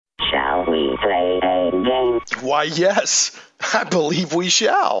we play a game? Why, yes, I believe we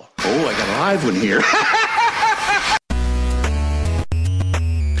shall. Oh, I got a live one here.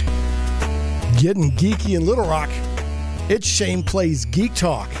 Getting geeky in Little Rock. It's Shane Plays Geek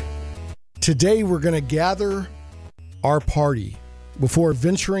Talk. Today we're going to gather our party before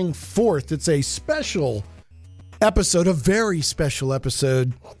venturing forth. It's a special episode, a very special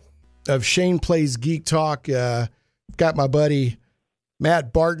episode of Shane Plays Geek Talk. Got my buddy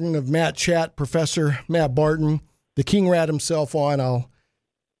Matt Barton of Matt Chat, Professor Matt Barton, the King Rat himself on. I'll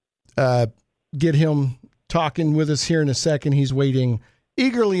get him talking with us here in a second. He's waiting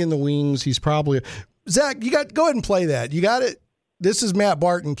eagerly in the wings. He's probably... Zach, go ahead and play that. You got it? This is Matt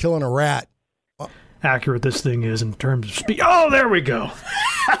Barton killing a rat. Accurate this thing is in terms of speed. Oh, there we go.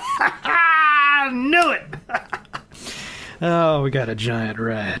 I knew it. Oh, we got a giant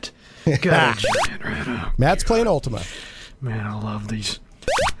rat. Got a giant rat. Oh, Matt's playing Ultima. Man, I love these.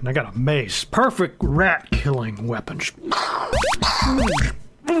 And I got a mace. Perfect rat killing weapon.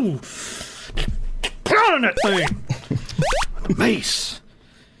 Ooh. Pound on that thing. With a mace.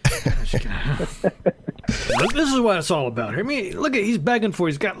 This is what it's all about. I mean, look at, he's begging for.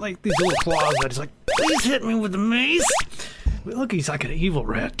 He's got like these little claws that he's like, please hit me with the mace. But look, he's like an evil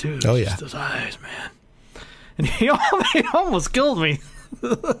rat too. Oh yeah, just his eyes, man. And he almost killed me.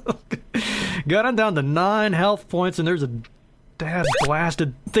 Got him down to 9 health points, and there's a dad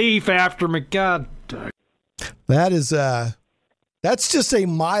blasted thief after me. God, that's just a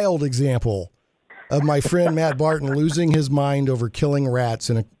mild example of my friend Matt Barton losing his mind over killing rats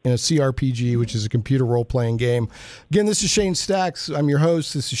in a CRPG, which is a computer role-playing game. Again, this is Shane Stacks. I'm your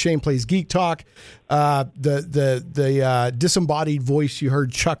host. This is Shane Plays Geek Talk. The disembodied voice you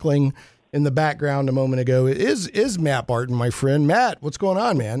heard chuckling in the background a moment ago is Matt Barton, my friend. Matt, what's going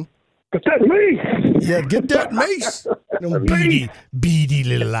on, man? Get that mace! Yeah, get that mace. No beady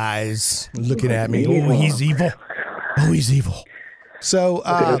little eyes looking at me. Oh, he's evil. Oh, he's evil. So,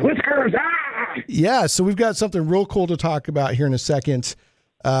 whiskers. Yeah, so we've got something real cool to talk about here in a second.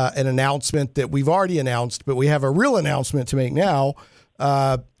 An announcement that we've already announced, but we have a real announcement to make now.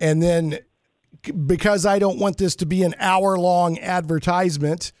 And then, because I don't want this to be an hour-long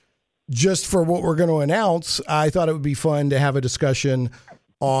advertisement just for what we're going to announce, I thought it would be fun to have a discussion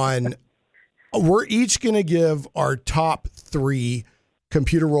on, we're each going to give our top 3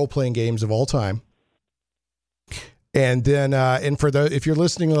 computer role-playing games of all time. And then, if you're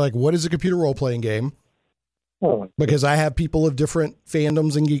listening, like, what is a computer role-playing game? Oh. Because I have people of different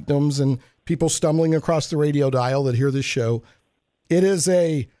fandoms and geekdoms and people stumbling across the radio dial that hear this show. It is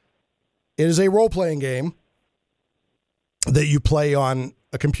a role-playing game that you play on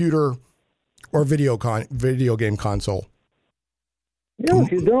a computer or video game console. Yeah,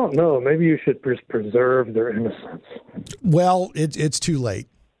 if you don't know, maybe you should preserve their innocence. Well, it's too late.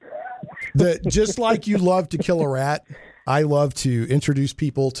 Just like you love to kill a rat, I love to introduce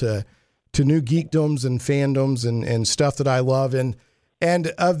people to new geekdoms and fandoms and stuff that I love. And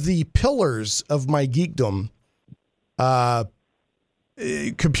of the pillars of my geekdom,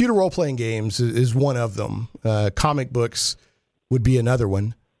 computer role-playing games is one of them. Comic books would be another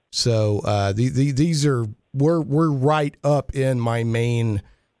one. So these are we're right up in my main.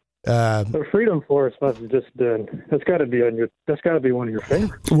 The Freedom Force must have just been. That's got to be one of your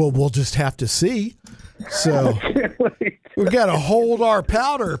favorites. Well, we'll just have to see. So we've got to hold our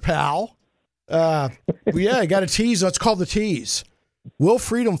powder, pal. Yeah, I got to tease. Let's call the tease. Will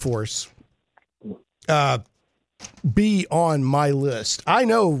Freedom Force be on my list? I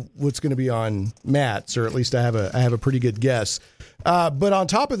know what's going to be on Matt's, or at least I have a pretty good guess. But on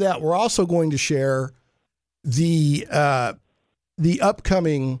top of that, we're also going to share the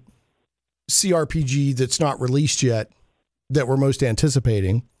upcoming CRPG that's not released yet that we're most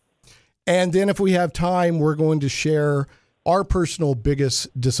anticipating. And then if we have time, we're going to share our personal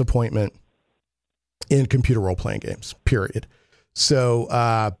biggest disappointment in computer role-playing games, period. So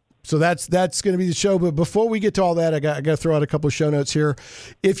that's going to be the show. But before we get to all that, I got to throw out a couple of show notes here.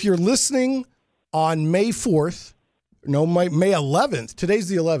 If you're listening on May 4th, May 11th, today's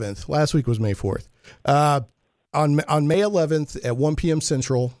the 11th. Last week was May 4th. On May 11th at 1 p.m.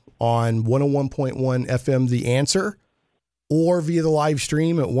 Central on 101.1 FM The Answer, or via the live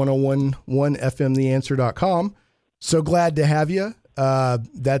stream at 1011fmtheanswer.com. So glad to have you.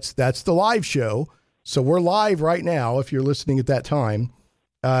 That's the live show. So we're live right now if you're listening at that time.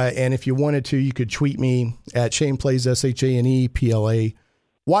 And if you wanted to, you could tweet me at Shane Plays ShanePlays.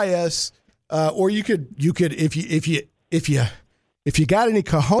 Or you could if you got any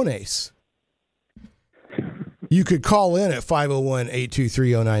cojones, you could call in at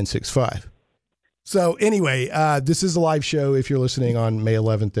 501-823-0965. So anyway, this is a live show if you're listening on May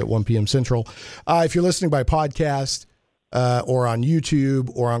 11th at 1 p.m. Central. If you're listening by podcast or on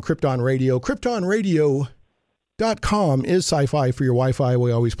YouTube or on Krypton Radio, KryptonRadio.com is sci-fi for your Wi-Fi.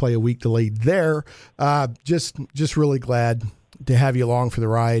 We always play a week delayed there. Just really glad to have you along for the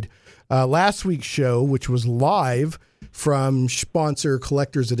ride. Last week's show, which was live from sponsor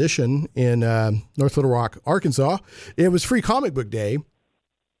Collector's Edition in North Little Rock, Arkansas, it was Free Comic Book Day.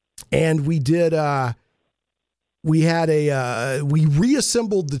 And we did, we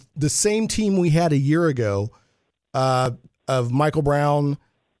reassembled the same team we had a year ago of Michael Brown,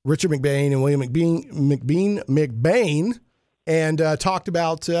 Richard McBain, and William McBain, and talked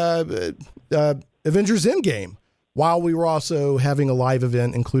about Avengers Endgame while we were also having a live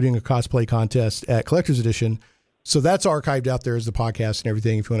event, including a cosplay contest at Collector's Edition. So that's archived out there as the podcast and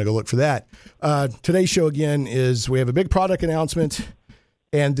everything if you want to go look for that. Today's show, again, is we have a big product announcement.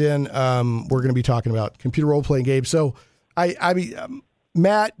 And then we're going to be talking about computer role-playing games. So, I mean,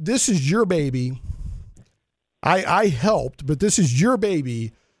 Matt, this is your baby. I helped, but this is your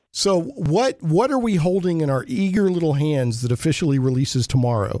baby. So what are we holding in our eager little hands that officially releases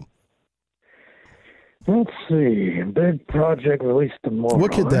tomorrow? Let's see. A big project released tomorrow.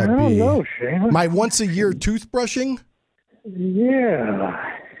 What could that be? I don't know, Shane. My once-a-year toothbrushing? Yeah.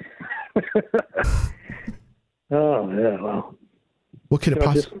 Oh, yeah, well. What could it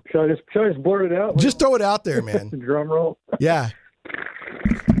possibly... Should I just blurt it out? Just throw it out there, man. Drum roll. Yeah.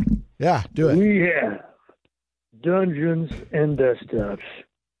 Yeah, do it. We have Dungeons and Desktops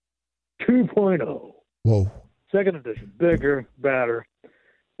 2.0. Whoa. Second edition. Bigger, badder,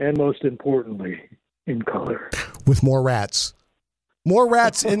 and most importantly, in color. With more rats. More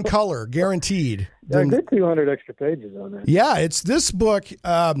rats in color, guaranteed. I did 200 extra pages on that. Yeah, it's this book.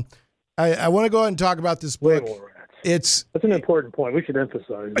 I want to go ahead and talk about this book. Way more rats. That's an important point. We should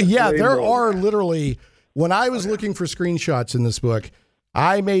emphasize that. Yeah, there are literally, when I was looking for screenshots in this book,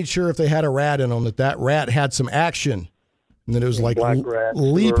 I made sure if they had a rat in them, that rat had some action. And then it was like rats,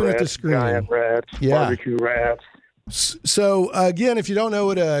 leaping rats, at the screen. Giant rats, barbecue rats. So, again, if you don't know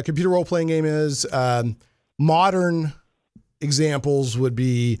what a computer role-playing game is, modern examples would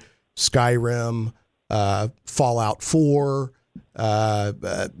be Skyrim, Fallout 4,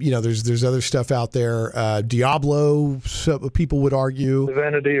 there's other stuff out there. Diablo, people would argue.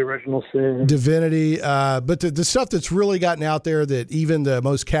 Divinity, Original Sin. Divinity. But the stuff that's really gotten out there that even the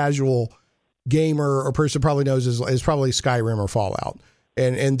most casual gamer or person probably knows is probably Skyrim or Fallout.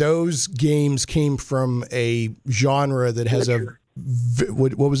 And those games came from a genre that has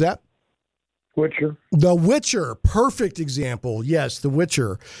what was that? Witcher. The Witcher, perfect example. Yes, The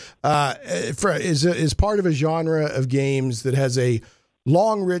Witcher is part of a genre of games that has a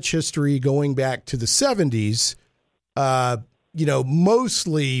long, rich history going back to the 70s.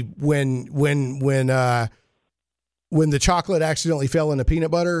 Mostly when the chocolate accidentally fell into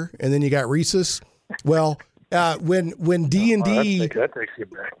peanut butter, and then you got Reese's. Well, when D&D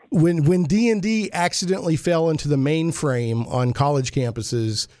when D&D accidentally fell into the mainframe on college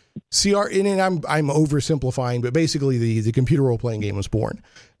campuses. And I'm oversimplifying, but basically the computer role-playing game was born.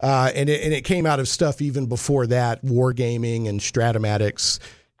 And it came out of stuff even before that, wargaming and Stratomatics,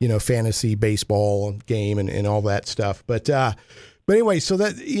 fantasy baseball game and all that stuff. But anyway, so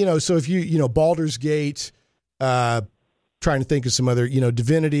that, so if Baldur's Gate, trying to think of some other,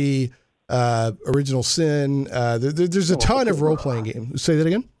 Divinity, Original Sin, there's a ton of role-playing games. Say that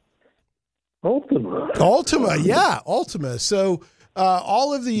again? Ultima, yeah, Ultima. So,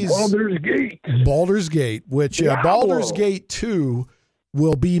 all of these Baldur's Gate, which Baldur's Gate 2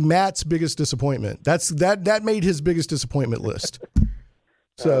 will be Matt's biggest disappointment. That made his biggest disappointment list.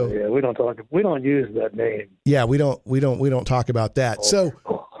 So yeah, we don't use that name. Yeah, we don't talk about that. So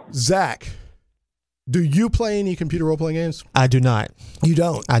Zach, do you play any computer role playing games? I do not. You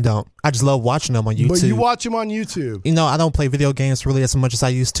don't? I don't. I just love watching them on YouTube. But you watch them on YouTube. I don't play video games really as much as I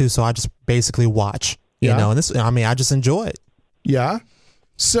used to, so I just basically watch. And I just enjoy it. Yeah.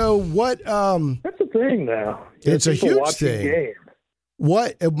 So what? That's the thing now. It's a huge thing. Games.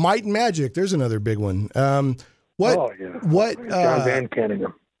 What? Might and Magic. There's another big one. What? Oh yeah. What? John Van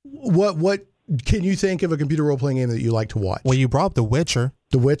Canningham. What? Can you think of a computer role playing game that you like to watch? Well, you brought up The Witcher.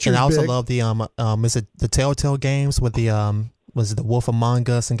 The Witcher. And I also love the is it the Telltale games with the was it the Wolf Among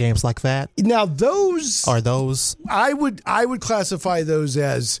Us and games like that? Now those I would classify those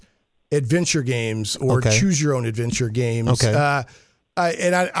as adventure games or choose your own adventure games. Okay.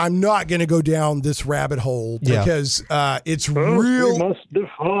 I'm not going to go down this rabbit hole because it's real. We must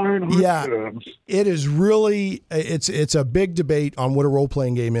define our terms. It is really it's a big debate on what a role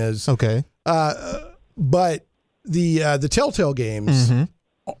playing game is. Okay. But the Telltale games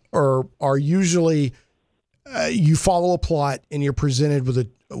are usually you follow a plot and you're presented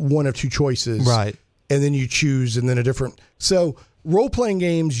with one of two choices, Right. and then you choose, and then a different. So role-playing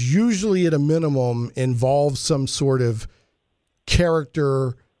games usually, at a minimum, involve some sort of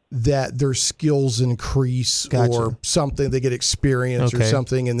character that their skills increase, Gotcha. or something. They get experience or Okay.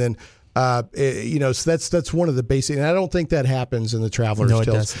 something, and then so that's one of the basic. And I don't think that happens in the Traveler's No, it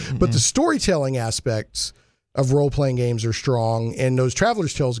Tales. doesn't. But the storytelling aspects of role-playing games are strong, and those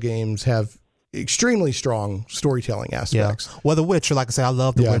Traveler's Tales games have extremely strong storytelling Yeah. aspects. Well, The Witcher, like I said, I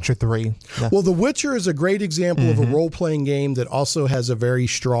love The Yeah. Witcher 3. Yeah. Well, The Witcher is a great example of a role-playing game that also has a very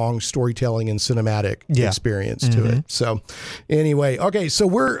strong storytelling and cinematic experience to it. So anyway, okay, so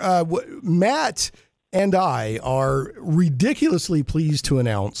we're Matt and I are ridiculously pleased to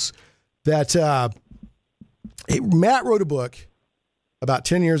announce that Matt wrote a book about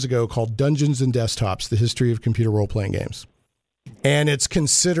 10 years ago called Dungeons and Desktops, The History of Computer Role-Playing Games. And it's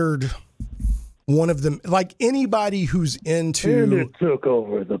considered one of them, like anybody who's into. And it took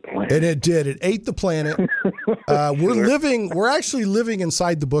over the planet. And it did. It ate the planet. We're actually living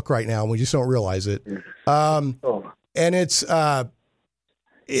inside the book right now, and we just don't realize it. And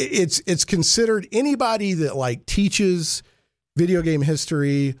it's considered anybody that like teaches video game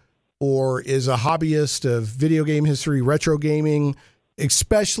history or is a hobbyist of video game history, retro gaming,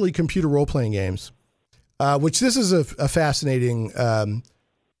 especially computer role-playing games, which this is a fascinating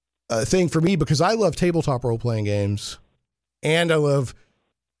thing for me, because I love tabletop role-playing games and I love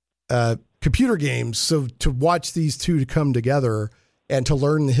computer games. So to watch these two to come together and to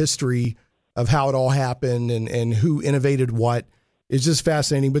learn the history of how it all happened and who innovated what is just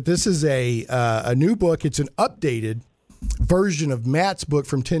fascinating. But this is a new book. It's an updated version of Matt's book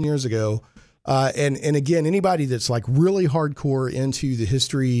from 10 years ago. And again, anybody that's like really hardcore into the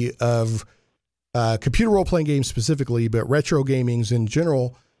history of computer role-playing games specifically, but retro gamings in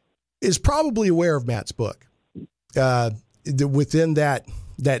general, is probably aware of Matt's book. Within that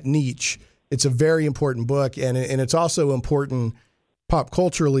niche, it's a very important book, and it's also important pop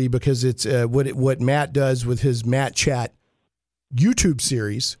culturally because it's what Matt does with his Matt Chat YouTube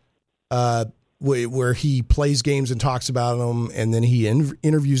series, where he plays games and talks about them, and then he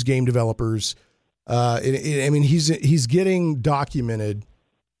interviews game developers. I mean, he's getting documented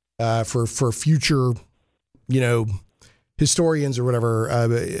for future, historians or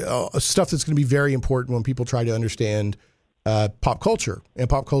whatever, stuff that's going to be very important when people try to understand pop culture. And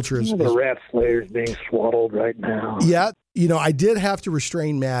pop culture is the rat slayer's being swaddled right now. Yeah. I did have to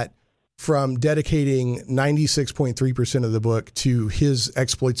restrain Matt from dedicating 96.3% of the book to his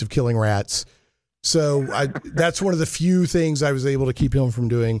exploits of killing rats. So that's one of the few things I was able to keep him from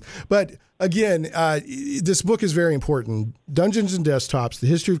doing. But again, this book is very important. Dungeons and Desktops, The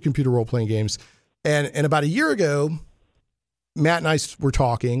History of Computer Role-Playing Games. And about a year ago, Matt and I were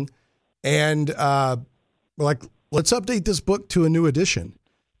talking, and we're like, let's update this book to a new edition.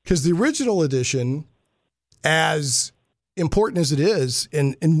 Because the original edition, as important as it is,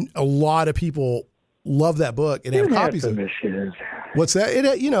 and a lot of people love that book and have copies of it. Issues. What's that? It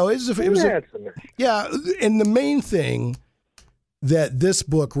was some issues. Yeah. And the main thing that this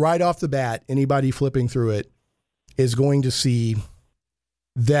book, right off the bat, anybody flipping through it is going to see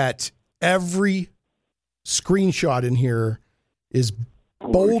that every screenshot in here is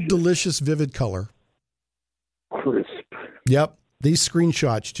bold, delicious, vivid color. Crisp. Yep. These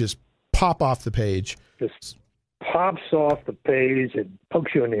screenshots just pop off the page. Just pops off the page and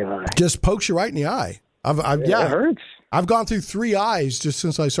pokes you in the eye. Just pokes you right in the eye. It hurts. I've gone through 3 eyes just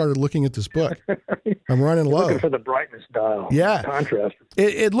since I started looking at this book. I'm running low. Looking for the brightness dial. Yeah. Contrast.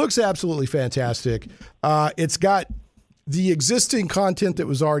 It looks absolutely fantastic. It's got the existing content that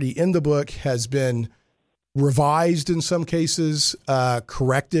was already in the book has been revised in some cases,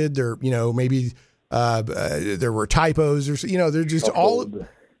 corrected. There, maybe there were typos or, they're just all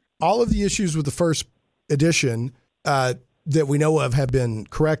of the issues with the first edition that we know of have been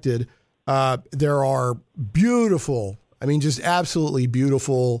corrected. There are beautiful, just absolutely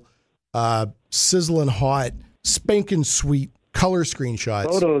beautiful, sizzling hot, spanking sweet color screenshots.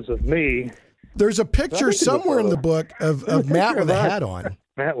 Photos of me. There's a picture somewhere in the book of Matt with a hat on.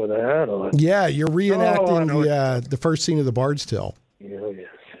 Matt with a hat on. Yeah, you're reenacting the first scene of the Bard's Tale. Oh, yes.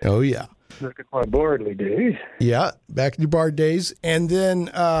 Oh, yeah. Look at my Bardley days. Yeah, back in your Bard days. And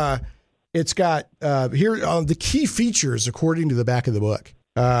then it's got here the key features according to the back of the book.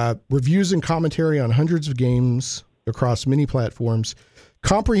 Reviews and commentary on hundreds of games across many platforms,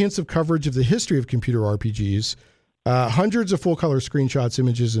 comprehensive coverage of the history of computer RPGs, hundreds of full-color screenshots,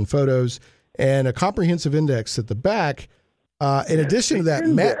 images, and photos, and a comprehensive index at the back. In addition to that,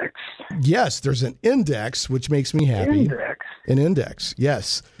 Matt, yes, there's an index, which makes me happy. Index. An index,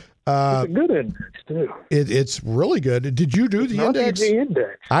 yes. It's a good index, too. It's really good. Did you do the Not index? the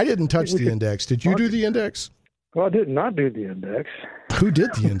index. I didn't touch the index. Did you do the index? Well, I did not do the index. Who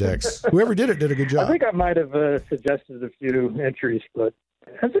did the index? Whoever did it did a good job. I think I might have suggested a few entries, but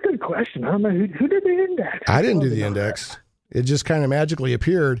that's a good question. I don't know who did the index. I didn't do the index. It just kind of magically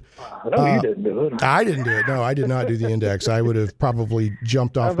appeared. No, you didn't do it. I didn't do it. No, I did not do the index. I would have probably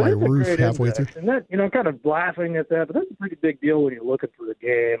jumped off my That's a roof great halfway index. through. And that, kind of laughing at that, but that's a pretty big deal when you're looking for a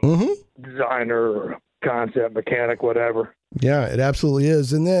game designer or concept mechanic, whatever. Yeah, it absolutely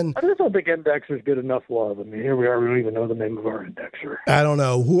is. And then I just don't think indexers get enough love. I mean, here we are, we don't even know the name of our indexer. I don't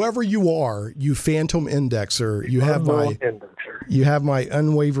know. Whoever you are, you phantom indexer, you have my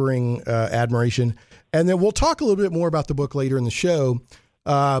unwavering admiration. And then we'll talk a little bit more about the book later in the show.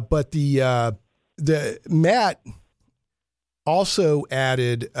 But the Matt also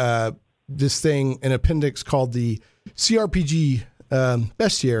added this thing, an appendix called the CRPG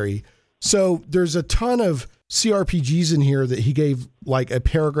bestiary. So there's a ton of CRPGs in here that he gave like a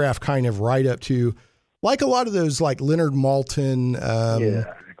paragraph kind of write up to, like a lot of those like Leonard Maltin,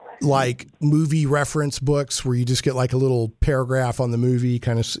 like movie reference books where you just get like a little paragraph on the movie,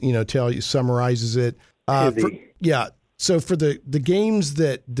 kind of, tell you, summarizes it. So for the games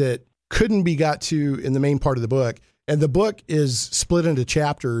that couldn't be got to in the main part of the book, and the book is split into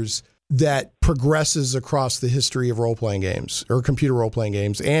chapters that progresses across the history of role-playing games or computer role-playing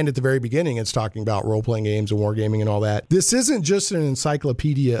games. And at the very beginning, it's talking about role-playing games and wargaming and all that. This isn't just an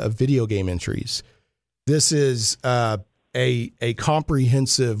encyclopedia of video game entries. This is a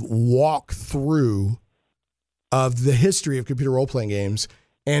comprehensive walkthrough of the history of computer role-playing games.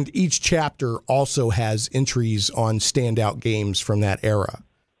 And each chapter also has entries on standout games from that era,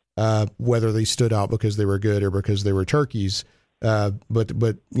 whether they stood out because they were good or because they were turkeys. But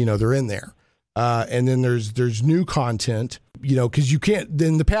they're in there. And then there's new content, because you can't,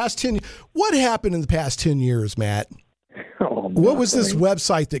 in the past 10, what happened in the past 10 years, Matt? What was this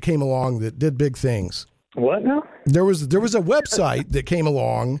website that came along that did big things? What now? There was a website that came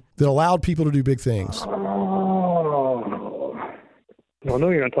along that allowed people to do big things. Oh. Well, I know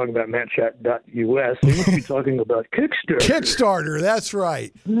you're not talking about matchat.us. You must be talking about Kickstarter. Kickstarter, that's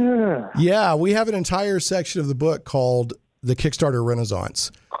right. Yeah, we have an entire section of the book called The Kickstarter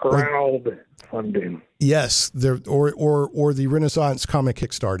Renaissance. Crowdfunding. Yes, or the Renaissance comic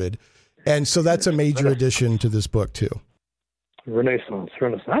kickstarted. And so that's a major addition to this book too. Renaissance.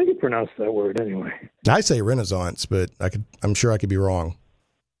 How do you pronounce that word anyway? I say Renaissance, but I'm sure I could be wrong.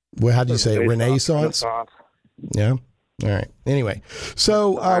 Well, how do you say it? Renaissance? Yeah. All right. Anyway,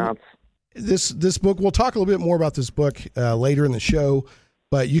 so this book, we'll talk a little bit more about this book later in the show,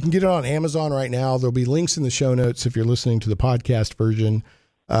 but you can get it on Amazon right now. There'll be links in the show notes if you're listening to the podcast version.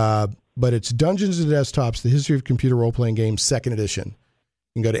 But it's Dungeons and Desktops, The History of Computer Role-Playing Games, 2nd edition.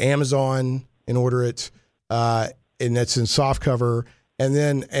 You can go to Amazon and order it, and that's in softcover. And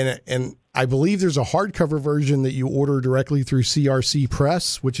then, and I believe there's a hardcover version that you order directly through CRC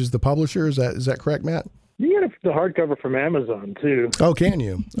Press, which is the publisher. Is that correct, Matt? You get the hardcover from Amazon too. Oh, can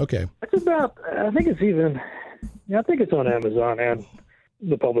you? Okay. It's about, I think it's on Amazon and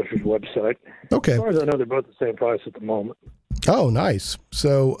the publisher's website. Okay. As far as I know, they're both the same price at the moment. Oh, nice.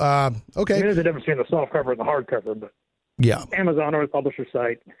 So, okay. I mean, there's a difference between the softcover and the hardcover, but yeah, Amazon or the publisher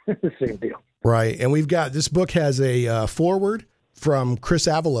site, the same deal. Right. And we've got, this book has a foreword from Chris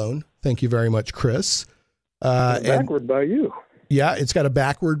Avalone. Thank you very much, Chris. Backward by you. Yeah, it's got a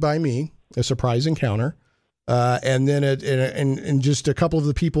backward by me, a surprise encounter. And then and just a couple of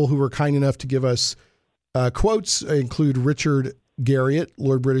the people who were kind enough to give us quotes include Richard Garriott,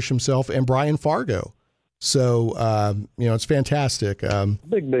 Lord British himself, and Brian Fargo. So, it's fantastic.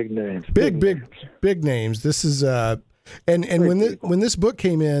 Big names. Big names. This is, and when this book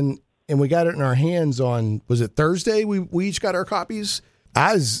came in and we got it in our hands on, was it Thursday? We each got our copies.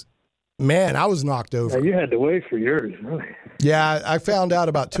 I was knocked over. Yeah, you had to wait for yours, really. Yeah, I found out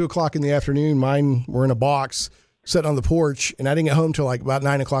about 2:00 in the afternoon. Mine were in a box sitting on the porch, and I didn't get home till like about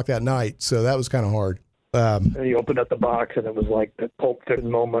 9:00 that night. So that was kind of hard. And you opened up the box, and it was like the Pulp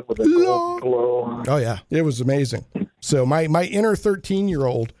Fiction moment with a gold glow. Oh yeah, it was amazing. So my inner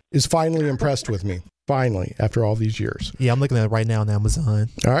 13-year-old is finally impressed with me. Finally, after all these years. Yeah, I'm looking at it right now on Amazon.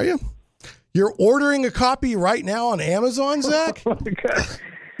 Are you? You're ordering a copy right now on Amazon, Zach? Oh my God.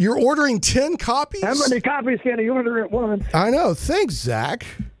 You're ordering 10 copies? How many copies can you order at once? I know. Thanks, Zach.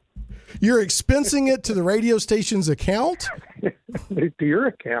 You're expensing it to the radio station's account? To your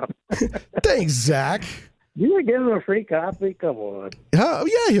account. Thanks, Zach. You didn't give him a free copy? Come on. Yeah,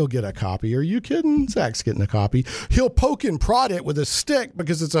 he'll get a copy. Are you kidding? Zach's getting a copy. He'll poke and prod it with a stick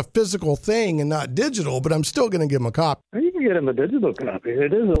because it's a physical thing and not digital, but I'm still going to give him a copy. You to get him a digital copy.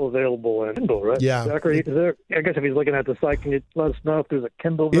 It is available in Kindle, right? Yeah. Zachary, I guess if he's looking at the site, can you let us know if there's a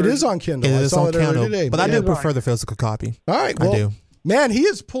Kindle version? It is on Kindle. It I is saw on it earlier Kindle, today, but I do prefer the physical copy. All right, well, I do. Man, he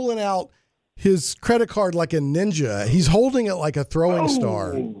is pulling out his credit card like a ninja. He's holding it like a throwing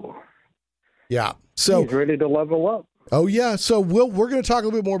star. Yeah. So he's ready to level up. Oh yeah. So we're going to talk a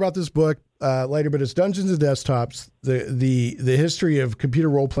little bit more about this book later, but it's Dungeons and Desktops, the history of computer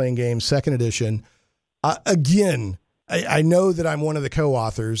role playing games, second edition. Again, I know that I'm one of the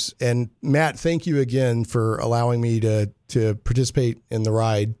co-authors, and Matt, thank you again for allowing me to participate in the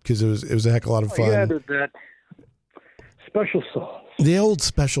ride, because it was a heck of a lot of fun. You added that special sauce. The old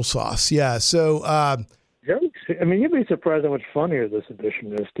special sauce, yeah. So, you'd be surprised how much funnier this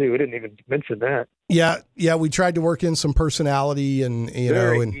edition is too. We didn't even mention that. Yeah. We tried to work in some personality and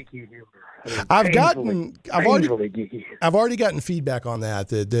geeky humor. I've already gotten feedback on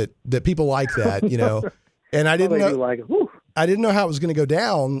that people like that, and I didn't know. I didn't know how it was going to go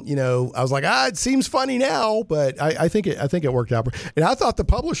down. I was like, it seems funny now, but I think it worked out. And I thought the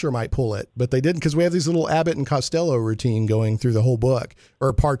publisher might pull it, but they didn't, because we have these little Abbott and Costello routine going through the whole book,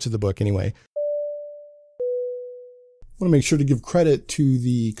 or parts of the book anyway. I want to make sure to give credit to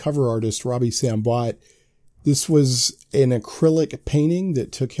the cover artist, Robbie Sambot. This was an acrylic painting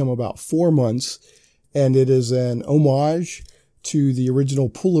that took him about 4 months, and it is an homage to the original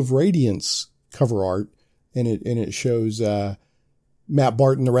Pool of Radiance cover art. And it shows Matt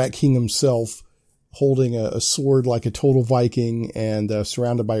Barton, the Rat King himself, holding a sword like a total Viking, and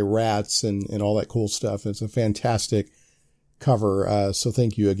surrounded by rats and all that cool stuff. It's a fantastic cover. So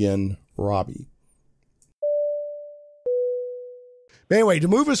thank you again, Robbie. But anyway, to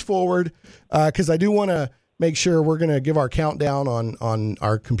move us forward, because I do want to make sure we're going to give our countdown on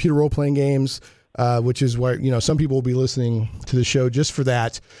our computer role-playing games, which is where, some people will be listening to the show just for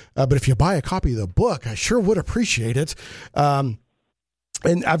that. But if you buy a copy of the book, I sure would appreciate it.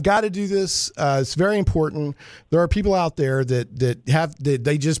 And I've got to do this. It's very important. There are people out there that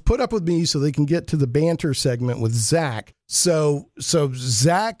they just put up with me so they can get to the banter segment with Zach. So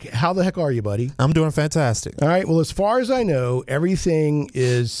Zach, how the heck are you, buddy? I'm doing fantastic. All right. Well, as far as I know, everything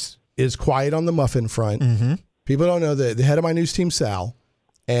is quiet on the muffin front. Mm-hmm. People don't know that the head of my news team, Sal,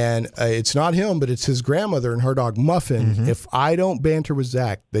 and it's not him, but it's his grandmother and her dog Muffin. Mm-hmm. If I don't banter with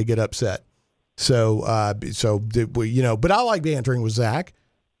Zach, they get upset. But I like bantering with Zach,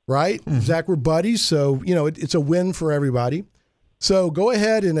 right? Mm-hmm. Zach, we're buddies. So, it's a win for everybody. So go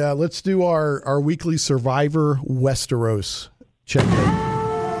ahead and let's do our weekly Survivor Westeros check-in.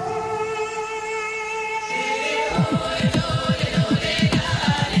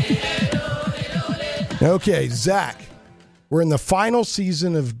 Okay, Zach, we're in the final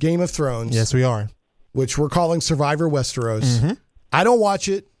season of Game of Thrones. Yes, we are. Which we're calling Survivor Westeros. Mm-hmm. I don't watch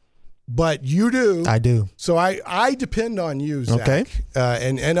it, but you do. I do. So I depend on you, Zach. Okay.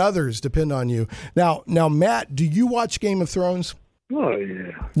 And others depend on you. Now, Matt, do you watch Game of Thrones? Oh,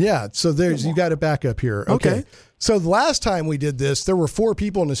 yeah. Yeah, so you got it back up here. Okay. So the last time we did this, there were 4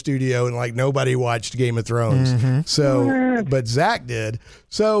 people in the studio, and nobody watched Game of Thrones. Mm-hmm. So, but Zach did.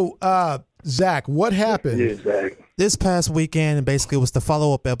 So, Zach, what happened? Yeah, Zach. This past weekend, basically, was the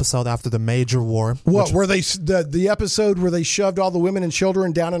follow-up episode after the major war. What were they? The episode where they shoved all the women and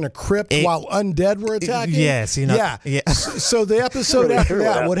children down in a crypt while undead were attacking? Yes, Yeah. So the episode after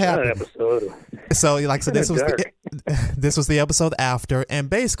that, what happened? So, this was the episode after, and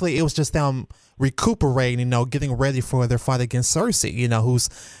basically, it was just them recuperating, getting ready for their fight against Cersei, who's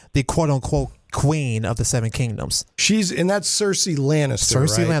the quote-unquote queen of the 7 kingdoms. And that's Cersei Lannister,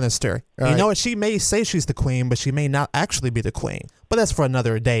 Cersei right? Lannister. Right. What? She may say she's the queen, but she may not actually be the queen. But that's for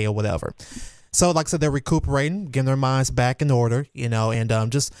another day or whatever. So, like I said, they're recuperating, getting their minds back in order,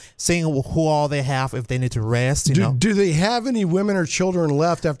 and just seeing who all they have if they need to rest, Do they have any women or children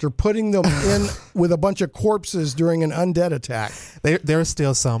left after putting them in with a bunch of corpses during an undead attack? There's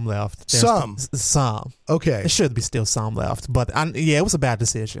still some left. Some. Okay. There should be still some left. But, it was a bad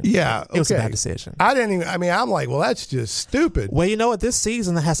decision. Yeah, okay. It was a bad decision. I'm like, well, that's just stupid. Well, what? This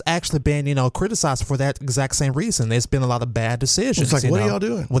season has actually been, criticized for that exact same reason. There's been a lot of bad decisions. It's like, what are y'all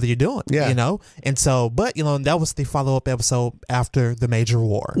doing? What are you doing? Yeah. And so, but, that was the follow-up episode after the major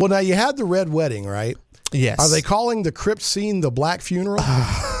war. Well, now you had the Red Wedding, right? Yes. Are they calling the crypt scene the Black Funeral?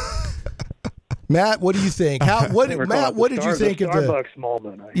 Matt, what do you think? Matt, what did you think of the Starbucks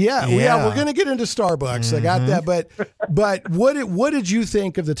moment? Yeah, we're going to get into Starbucks. Mm-hmm. I got that, but what did you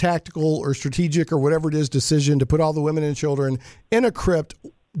think of the tactical or strategic or whatever it is decision to put all the women and children in a crypt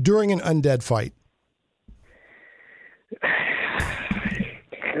during an undead fight?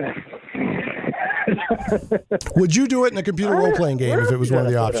 Would you do it in a computer role-playing game if it was one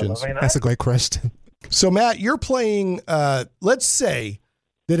of the options? That's a great question. So, Matt, you're playing, let's say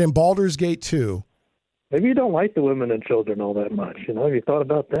that in Baldur's Gate 2. Maybe you don't like the women and children all that much. Have you thought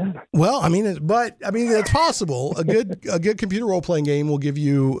about that? Well, I mean, it's possible. A good computer role playing game will give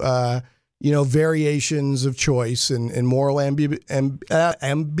you, variations of choice and moral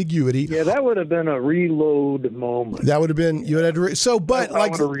ambiguity. Yeah, that would have been a reload moment. That would have been you had to. But I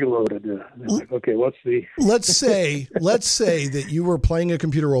would have reloaded. Okay, what's the? Let's say that you were playing a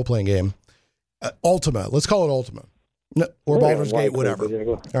computer role playing game, Ultima. Let's call it Ultima, or Baldur's Gate, whatever.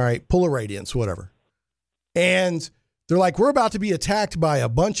 All right, Pull of Radiance, whatever. And they're like, we're about to be attacked by a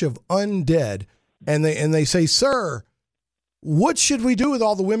bunch of undead. And they say, sir, what should we do with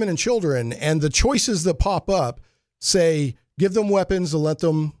all the women and children? And the choices that pop up say, give them weapons to let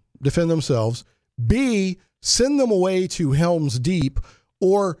them defend themselves. B, send them away to Helm's Deep.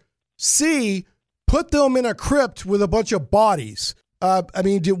 Or C, put them in a crypt with a bunch of bodies.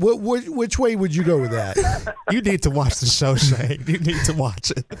 Which way would you go with that? You need to watch the show, Shane. You need to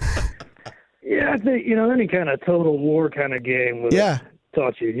watch it. Yeah, I think, any kind of total war kind of game would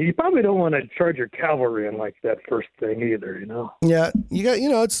taught you. You probably don't want to charge your cavalry in like that first thing either, Yeah, you got,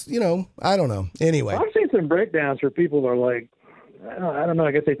 it's, I don't know. Anyway. I've seen some breakdowns where people are like, I don't know,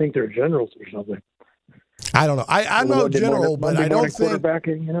 I guess they think they're generals or something. I don't know. I'm no general, but I don't think.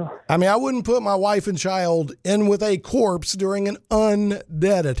 I mean, I wouldn't put my wife and child in with a corpse during an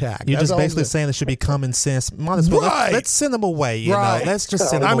undead attack. You're just basically saying it should be common sense. Might as well let's send them away. You know, let's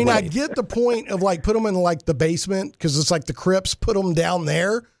just send them away. I get the point of like put them in like the basement because it's like the crypts. Put them down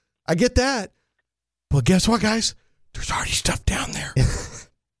there. I get that, but guess what, guys? There's already stuff down there,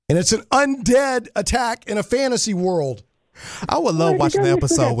 and it's an undead attack in a fantasy world. I would love watching the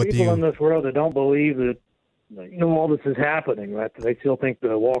episode with you. People in this world that don't believe that. All this is happening, right? They still think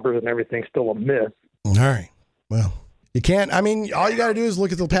the walkers and everything's still a myth. All right. Well, you can't. I mean, all you got to do is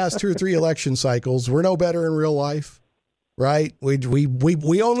look at the past 2 or 3 election cycles. We're no better in real life, right? We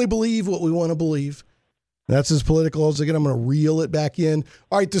only believe what we want to believe. That's as political as I get. I'm going to reel it back in.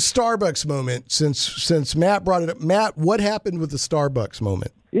 All right, the Starbucks moment. Since Matt brought it up, Matt, what happened with the Starbucks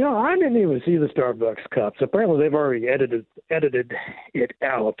moment? I didn't even see the Starbucks cups. Apparently, they've already edited it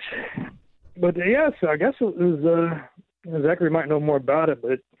out. But yes, I guess it was, Zachary might know more about it,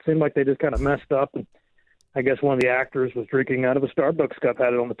 but it seemed like they just kind of messed up. And I guess one of the actors was drinking out of a Starbucks cup,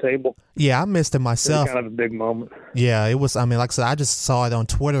 had it on the table. Yeah, I missed it myself. It was kind of a big moment. Yeah, it was. I mean, like I said, I just saw it on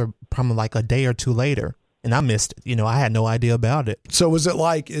Twitter probably like a day or two later, and I missed it. I had no idea about it. So was it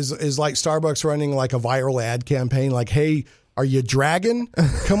like, is like Starbucks running like a viral ad campaign? Like, hey, are you dragging?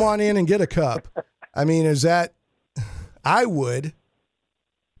 Come on in and get a cup. I mean, is that, I would.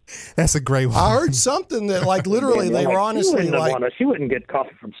 That's a great one. I heard something that, like, literally, they were honestly like, she wouldn't get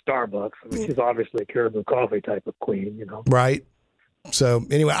coffee from Starbucks. I mean, she's obviously a Caribou coffee type of queen, Right. So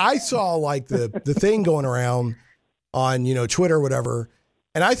anyway, I saw like the thing going around on Twitter or whatever,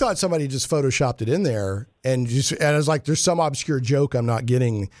 and I thought somebody just photoshopped it in there, and I was like, there's some obscure joke I'm not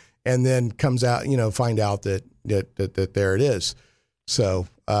getting, and then comes out, find out that there it is. So.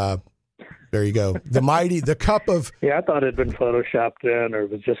 There you go. The cup of... Yeah, I thought it had been photoshopped in, or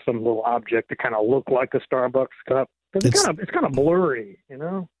it was just some little object that kind of looked like a Starbucks cup. It's kind of blurry,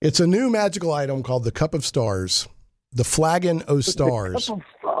 It's a new magical item called the Cup of Stars. The Flagon o' Stars. The Cup of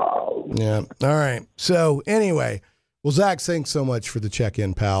Stars. Yeah. All right. So anyway, well, Zach, thanks so much for the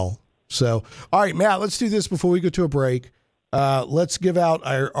check-in, pal. So, all right, Matt, let's do this before we go to a break. Let's give out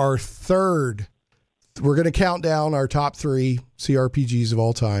our third... We're going to count down our top 3 CRPGs of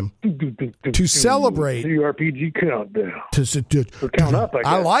all time to celebrate. CRPG countdown. To count up,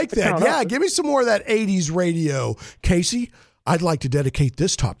 I like that. Yeah, give me some more of that 80s radio. Casey, I'd like to dedicate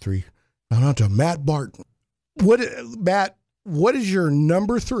this top 3 to Matt Barton. Matt, what is your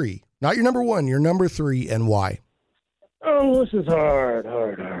number 3? Not your number 1, your number 3, and why? Oh, this is hard.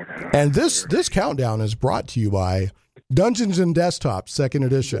 And this countdown is brought to you by Dungeons and Desktop, 2nd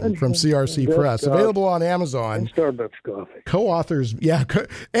edition from CRC Press, available on Amazon. And Starbucks coffee. Co-authors,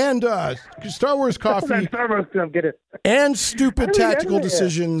 and Star Wars coffee. Starbucks, get it. And stupid tactical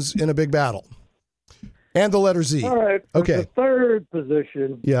decisions in a big battle. And the letter Z. All right. Okay. The third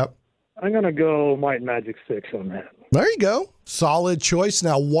position. Yep. I'm going to go Might and Magic 6 on that. There you go. Solid choice.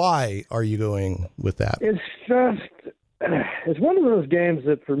 Now, why are you going with that? It's one of those games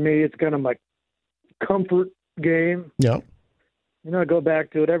that for me, it's kind of my comfort game. Yeah. I go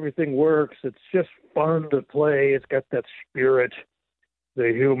back to it. Everything works. It's just fun to play. It's got that spirit,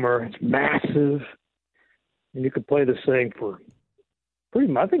 the humor. It's massive. And you could play this thing for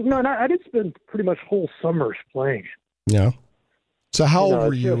pretty much, I did spend pretty much whole summers playing it. Yeah. So how old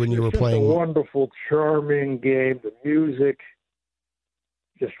were you when you were playing? It's a wonderful, charming game. The music,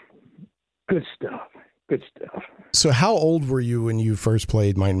 just Good stuff. Good stuff. So how old were you when you first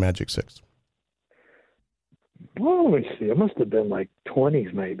played Might and Magic 6? Well, let me see. I must have been like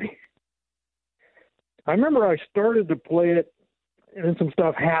 20s maybe. I remember I started to play it, and then some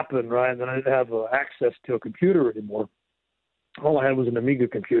stuff happened, right? And then I didn't have access to a computer anymore. All I had was an Amiga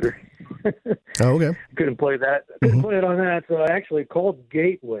computer. Oh, okay. Couldn't play that. Couldn't play it on that, so I actually called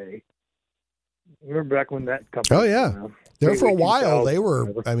Gateway. Remember back when that company? Oh, yeah. There for a while, they were.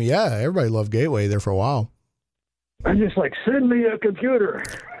 Whatever. I mean, yeah, everybody loved Gateway there for a while. I'm just like, send me a computer.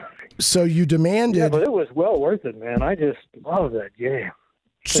 So you demanded. Yeah, but it was well worth it, man. I just love that game.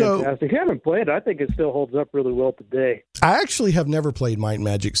 So fantastic. If you haven't played it, I think it still holds up really well today. I actually have never played Might and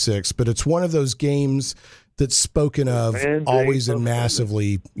Magic 6, but it's one of those games that's spoken of always in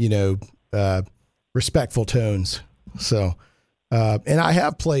massively, respectful tones. So, and I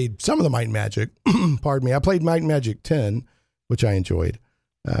have played some of the Might and Magic. Pardon me. I played Might and Magic 10, which I enjoyed.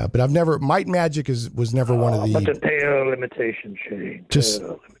 But I've never, Might and Magic was never one of the. But the Teo imitation, Shane. Just,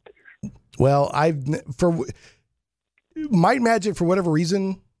 well, for Might and Magic, for whatever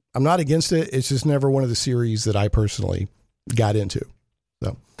reason, I'm not against it. It's just never one of the series that I personally got into.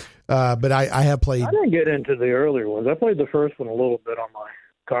 So, but I have played. I didn't get into the earlier ones. I played the first one a little bit on my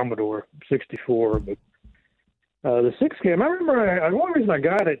Commodore 64, but the sixth game, I remember one reason I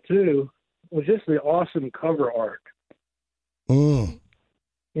got it too was just the awesome cover art. Mm.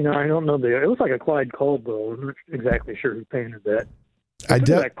 I don't know it looks like a Clyde Colbo. I'm not exactly sure who painted that. I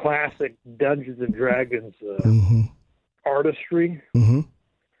did that classic Dungeons and Dragons artistry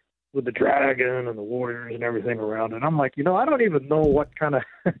with the dragon and the warriors and everything around it. I'm like, I don't even know what kind of.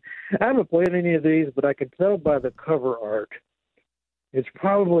 I haven't played any of these, but I can tell by the cover art, it's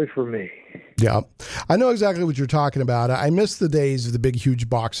probably for me. Yeah, I know exactly what you're talking about. I miss the days of the big, huge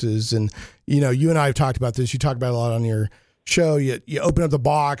boxes, and you and I have talked about this. You talked about it a lot on your show. You open up the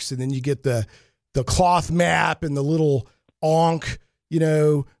box, and then you get the cloth map and the little onk,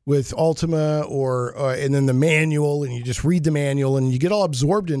 with Ultima or and then the manual, and you just read the manual and you get all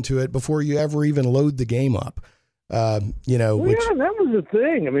absorbed into it before you ever even load the game up. Well, yeah, that was the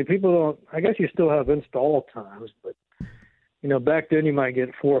thing. I mean, people don't, I guess you still have install times, but back then you might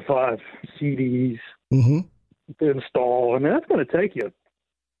get 4 or 5 CDs to install. I mean, that's going to take you at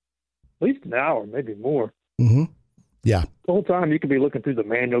least an hour, maybe more. Mm-hmm. Yeah. The whole time you could be looking through the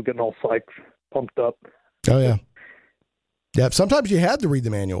manual, getting all psyched, pumped up. Oh, yeah. Yeah, sometimes you had to read the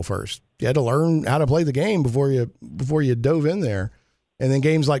manual first. You had to learn how to play the game before you dove in there. And then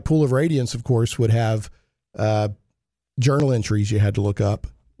games like Pool of Radiance, of course, would have journal entries you had to look up,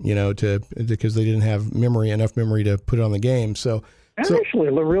 because they didn't have enough memory to put it on the game. So I actually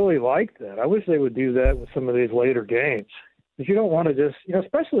really like that. I wish they would do that with some of these later games. Because you don't want to just,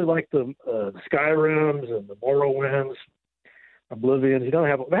 especially like the Skyrims and the Morrowinds, Oblivions.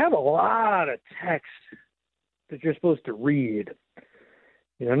 They have a lot of text that you're supposed to read.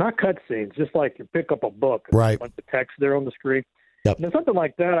 Not cutscenes, just like you pick up a book. And right. A bunch of text there on the screen. Yep. And something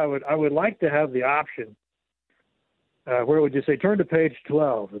like that, I would like to have the option where would you say turn to page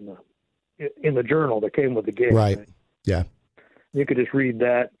 12 in the journal that came with the game. Right. Yeah. You could just read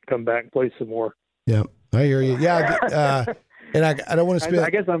that, come back, and play some more. Yeah, I hear you. Yeah, and I don't want to spend. I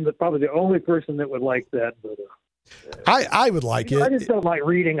guess I'm probably the only person that would like that, but I would like it. I just don't like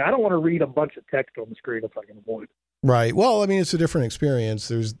reading. I don't want to read a bunch of text on the screen if I can avoid it. Right. Well, I mean, it's a different experience.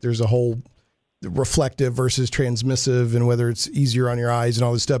 There's a whole reflective versus transmissive, and whether it's easier on your eyes and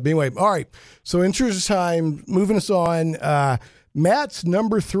all this stuff. But anyway, all right. So, interest of time, moving us on. Matt's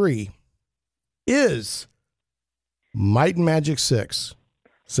number 3 is Might and Magic 6.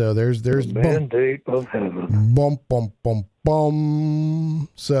 So there's Mandate of Heaven. Bum.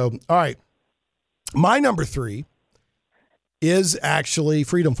 So, all right. My number 3 is actually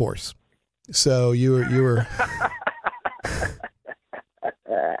Freedom Force. So you were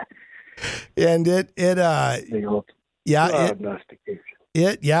and it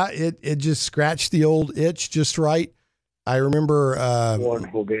just scratched the old itch just right. I remember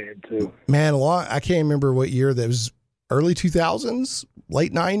wonderful game too. Man, I can't remember what year that was. Early 2000s,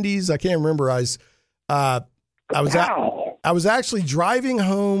 late 90s. I can't remember. I was actually driving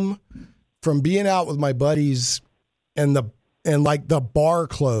home from being out with my buddies, and the bar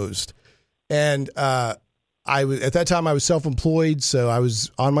closed, and at that time I was self-employed, so I was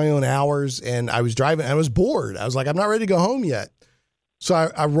on my own hours, and I was driving. And I was bored. I was like, I'm not ready to go home yet, so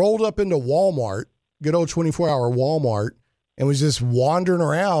I rolled up into Walmart, good old 24-hour Walmart, and was just wandering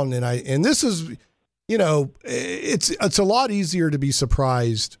around. And this is. It's a lot easier to be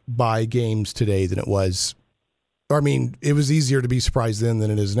surprised by games today than it was. I mean, it was easier to be surprised then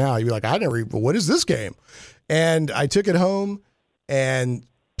than it is now. You'd be like, what is this game? And I took it home and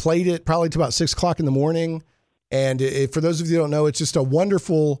played it probably to about 6 o'clock in the morning. And for those of you who don't know, it's just a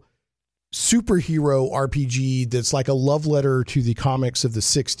wonderful superhero RPG that's like a love letter to the comics of the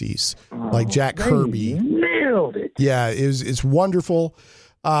 60s, like Jack Kirby. Nailed it. Yeah, it's wonderful.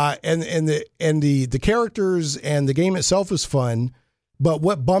 And the characters and the game itself is fun. But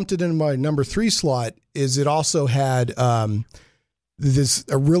what bumped it into my number 3 slot is it also had a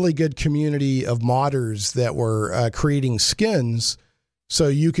really good community of modders that were creating skins. So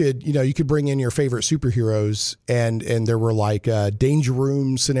you could bring in your favorite superheroes, and there were like danger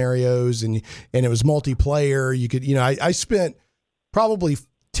room scenarios, and it was multiplayer. You could, I spent probably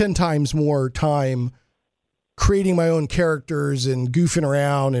 10 times more time creating my own characters and goofing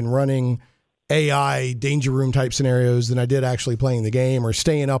around and running AI danger room type scenarios than I did actually playing the game or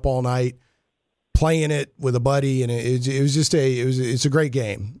staying up all night playing it with a buddy. And it's a great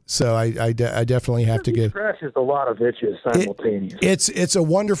game. So I definitely have to give. Scratches a lot of itches simultaneously. It's a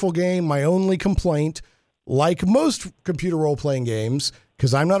wonderful game. My only complaint, like most computer role playing games,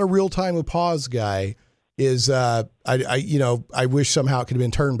 because I'm not a real time with pause guy, is I wish somehow it could have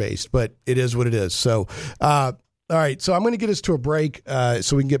been turn based, but it is what it is. So all right, so I'm going to get us to a break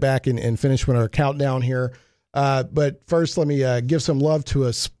so we can get back and finish with our countdown here. But first, let me give some love to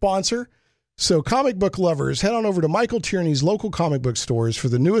a sponsor. So comic book lovers, head on over to Michael Tierney's local comic book stores for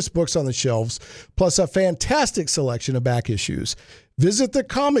the newest books on the shelves, plus a fantastic selection of back issues. Visit the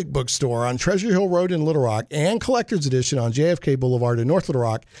comic book store on Treasure Hill Road in Little Rock and Collector's Edition on JFK Boulevard in North Little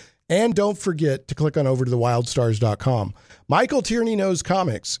Rock. And don't forget to click on over to thewildstars.com. Michael Tierney knows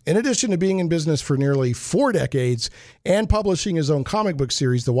comics. In addition to being in business for nearly 4 decades and publishing his own comic book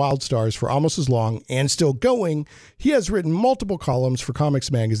series, The Wild Stars, for almost as long and still going, he has written multiple columns for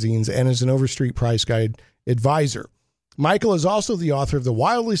comics magazines and is an Overstreet Price Guide advisor. Michael is also the author of the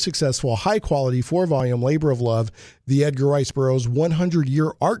wildly successful, high-quality 4-volume labor of love, the Edgar Rice Burroughs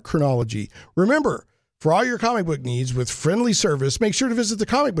 100-Year Art Chronology. Remember, for all your comic book needs with friendly service, make sure to visit the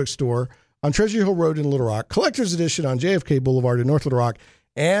comic book store on Treasure Hill Road in Little Rock, Collector's Edition on JFK Boulevard in North Little Rock,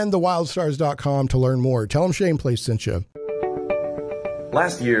 and thewildstars.com to learn more. Tell them Shane Plays sent you.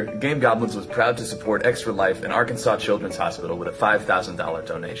 Last year, Game Goblins was proud to support Extra Life and Arkansas Children's Hospital with a $5,000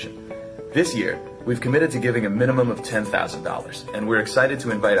 donation. This year, we've committed to giving a minimum of $10,000, and we're excited to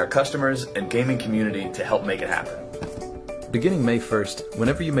invite our customers and gaming community to help make it happen. Beginning May 1st,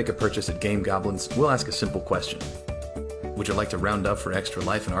 whenever you make a purchase at Game Goblins, we'll ask a simple question. Would you like to round up for Extra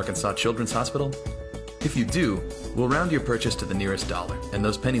Life and Arkansas Children's Hospital? If you do, we'll round your purchase to the nearest dollar, and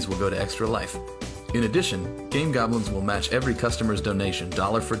those pennies will go to Extra Life. In addition, Game Goblins will match every customer's donation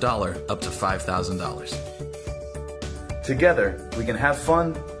dollar for dollar up to $5,000. Together, we can have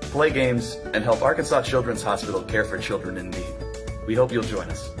fun, play games, and help Arkansas Children's Hospital care for children in need. We hope you'll join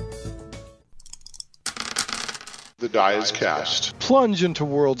us. The die is cast. Plunge into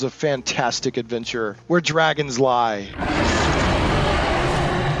worlds of fantastic adventure where dragons lie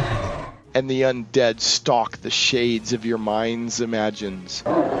and the undead stalk the shades of your mind's imagines.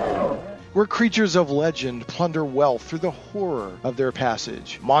 Where creatures of legend plunder wealth through the horror of their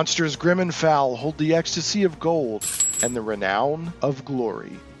passage. Monsters grim and foul hold the ecstasy of gold and the renown of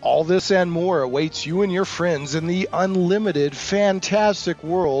glory. All this and more awaits you and your friends in the unlimited, fantastic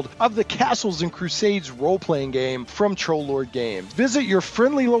world of the Castles and Crusades role-playing game from Troll Lord Games. Visit your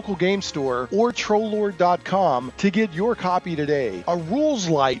friendly local game store or trolllord.com to get your copy today. A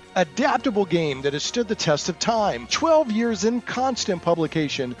rules-light, adaptable game that has stood the test of time. 12 years in constant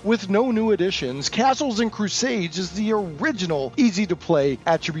publication with no new additions, Castles and Crusades is the original, easy-to-play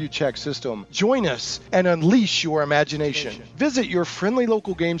attribute check system. Join us and unleash your imagination. Visit your friendly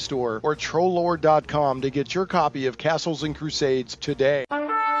local game store or trolllord.com to get your copy of Castles and Crusades today.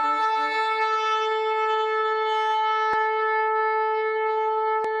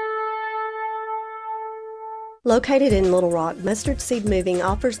 Located in Little Rock, Mustard Seed Moving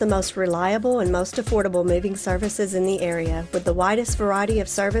offers the most reliable and most affordable moving services in the area with the widest variety of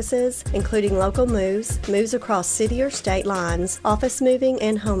services, including local moves, moves across city or state lines, office moving,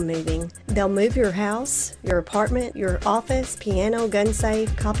 and home moving. They'll move your house, your apartment, your office, piano, gun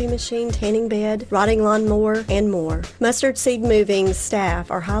safe, copy machine, tanning bed, rotting lawnmower, and more. Mustard Seed Moving's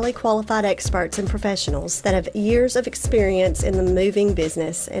staff are highly qualified experts and professionals that have years of experience in the moving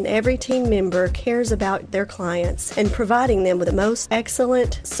business, and every team member cares about their clients clients and providing them with the most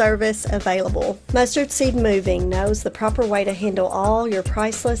excellent service available. Mustard Seed Moving knows the proper way to handle all your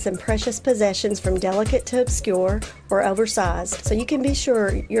priceless and precious possessions from delicate to obscure or oversized, so you can be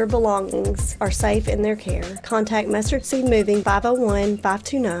sure your belongings are safe in their care. Contact Mustard Seed Moving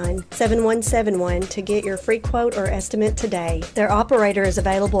 501-529-7171 to get your free quote or estimate today. Their operator is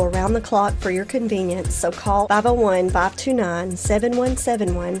available around the clock for your convenience, so call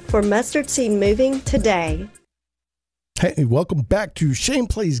 501-529-7171 for Mustard Seed Moving today. Hey, welcome back to Shane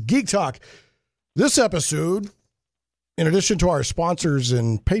Plays Geek Talk. This episode, in addition to our sponsors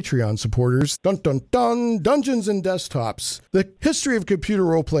and Patreon supporters, Dungeons and Desktops, the History of Computer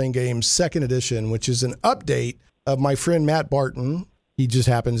Role-Playing Games 2nd edition, which is an update of my friend Matt Barton. He just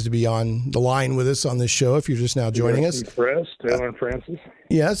happens to be on the line with us on this show if you're just now joining us. Press, Taylor and Francis.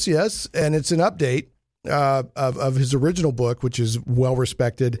 Yes. And it's an update of his original book, which is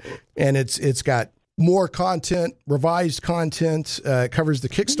well-respected, and it's got more content, revised content. It covers the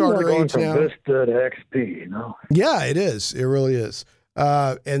Kickstarter age now. Vista to XP, Yeah, it is. It really is.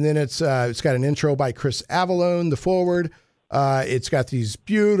 And then it's got an intro by Chris Avallone, the foreword. It's got these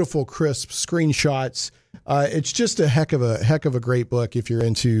beautiful, crisp screenshots. It's just a heck of a great book if you're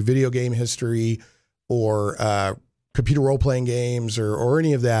into video game history or computer role-playing games or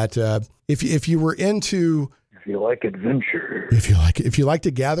any of that. If you were into... If you like adventure. If you like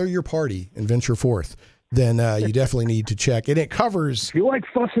to gather your party and venture forth, then you definitely need to check. And it covers... If you like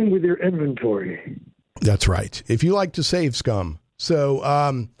fussing with your inventory. That's right. If you like to save scum. So,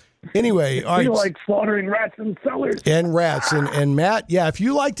 anyway... If you like slaughtering rats in cellars. And rats. And Matt, yeah, if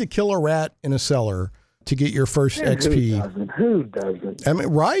you like to kill a rat in a cellar to get your first XP... Who doesn't? I mean,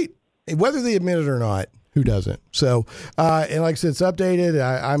 right? Whether they admit it or not. Who doesn't? So, and like I said, it's updated.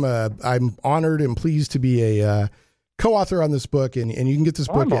 I'm honored and pleased to be a co-author on this book, and you can get this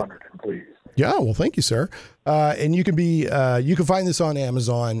book. I'm honored and pleased. Yeah, well, thank you, sir. And you can find this on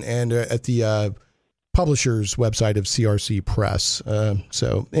Amazon and at the publisher's website of CRC Press.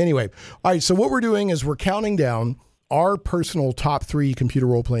 So anyway, all right. So what we're doing is we're counting down our personal top 3 computer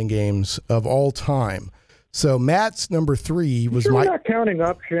role-playing games of all time. So Matt's number 3 was We're not counting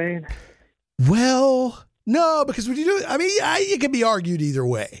up, Shane. Well, no, because when you do it, I mean, it can be argued either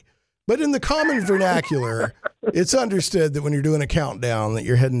way. But in the common vernacular, it's understood that when you're doing a countdown that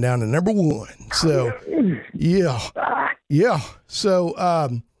you're heading down to number 1. So, yeah. So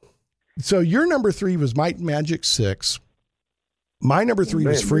your number 3 was Might and Magic 6. My number 3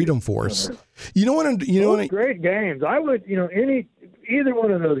 was Freedom Force. Great games. I would, either one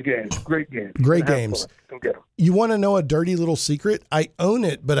of those games. Great games. Great games. Go get them. You want to know a dirty little secret? I own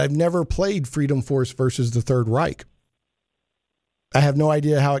it, but I've never played Freedom Force versus the Third Reich. I have no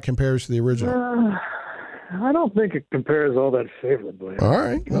idea how it compares to the original. I don't think it compares all that favorably. All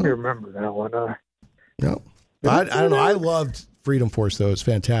right. I remember that one. No. I don't know. I loved Freedom Force, though. It's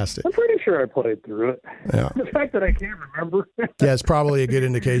fantastic. I'm pretty sure I played through it. Yeah. The fact that I can't remember. Yeah, it's probably a good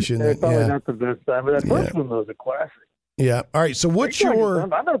indication. It's probably not the best time, but that first one was a classic. Yeah. All right. So what's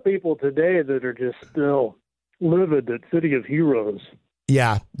your... I know people today that are just still livid at City of Heroes.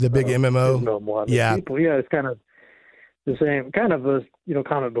 Yeah, the big MMO. Yeah. People, it's kind of the same, kind of a,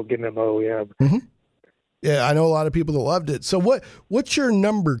 comic book MMO, yeah. Mm-hmm. Yeah, I know a lot of people that loved it. So what's your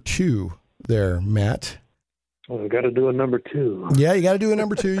number 2 there, Matt? Well, we got to do a number 2. Yeah, you got to do a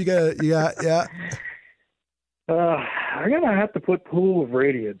number 2. Yeah. I'm going to have to put Pool of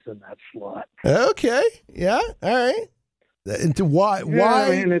Radiance in that slot. Okay. Yeah. All right. Into why? Yeah, why?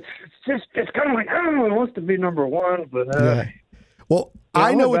 I mean, it's kind of like, it wants to be number 1, but well,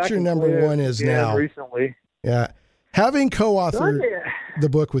 I know what your number 1 is now. Recently. Yeah. Having co-authored the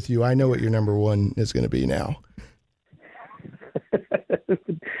book with you, I know what your number 1 is going to be now.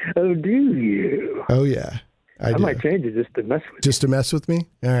 Oh, do you? Oh, yeah. I might change it just to mess with you. Just to mess with me?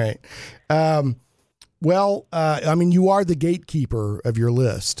 All right. Well, I mean, you are the gatekeeper of your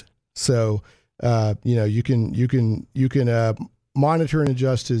list. So, you can monitor and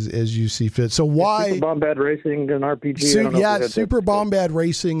adjust as you see fit. So why Super Bombad Racing and RPG? Super Bombad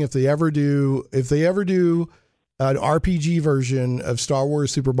Racing. If they ever do an RPG version of Star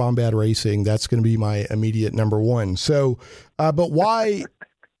Wars Super Bombad Racing, that's going to be my immediate number 1. So, but why?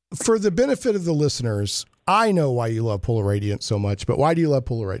 For the benefit of the listeners, I know why you love Polar Radiance so much. But why do you love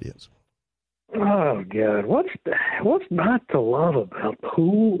Polar Radiance? Oh God, what's not to love about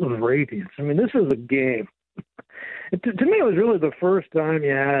Pool of Radiance? I mean, this is a game. To me, it was really the first time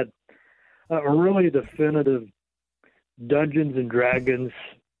you had a really definitive Dungeons and Dragons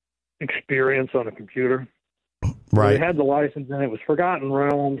experience on a computer. Right. It had the license and it was Forgotten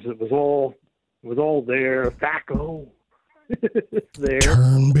Realms. It was all there. THACO. There.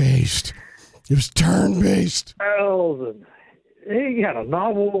 Turn-based. It was turn-based. Battles, and he had a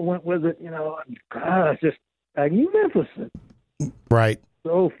novel that went with it, you know. It's just magnificent. Right.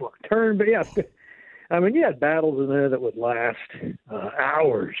 So fun. But yeah. I mean, you had battles in there that would last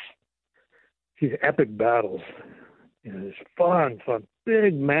hours. These epic battles. You know, it's fun.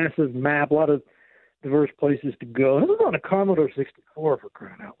 Big, massive map, a lot of diverse places to go. And it was on a Commodore 64 for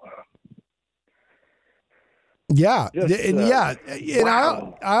crying out loud. Yeah. Just,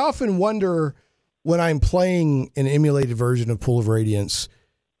 wow. I often wonder when I'm playing an emulated version of Pool of Radiance,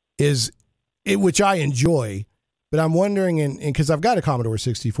 which I enjoy, but I'm wondering, and because I've got a Commodore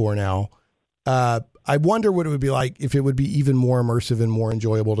 64 now, I wonder what it would be like if it would be even more immersive and more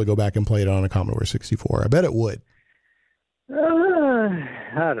enjoyable to go back and play it on a Commodore 64. I bet it would.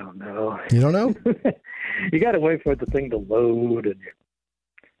 I don't know. You don't know? You got to wait for the thing to load, and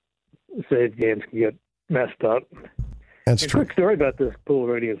your save games can get messed up. That's true. Quick story about this Pool of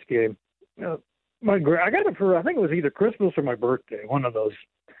Radiance game. I got it for, I think it was either Christmas or my birthday, one of those.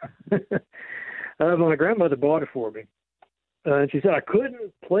 My grandmother bought it for me. And she said I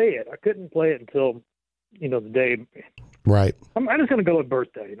couldn't play it. I couldn't play it until, you know, the day. Right. I'm just going to go with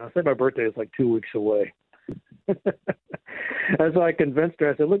birthday. You know, I said my birthday is like 2 weeks away. And so I convinced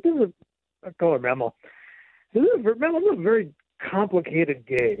her. I said, look, I call her Memo. This is a very complicated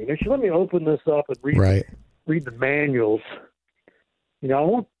game. You know, she let me open this up and read the manuals. You know, I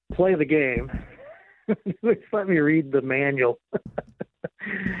won't play the game. Just let me read the manual.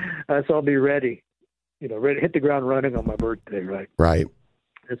 So I'll be ready. You know, ready to hit the ground running on my birthday, right? Right.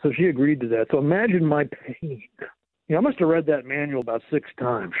 And so she agreed to that. So imagine my pain. You know, I must have read that manual about 6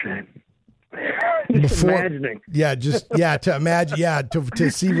 times, Shane. Just imagining. Yeah, to imagine, to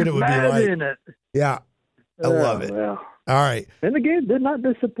see what it would be like. It. Yeah, I love it. Well. All right. And the game did not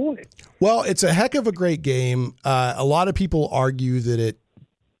disappoint. Well, it's a heck of a great game. A lot of people argue that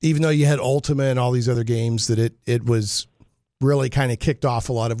even though you had Ultima and all these other games, that it was really kind of kicked off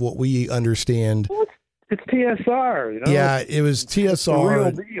a lot of what we understand. Well, it's TSR, you know? Yeah, it was TSR. It's the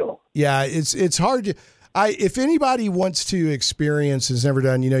real deal. Yeah, it's hard to. If anybody wants to experience, has never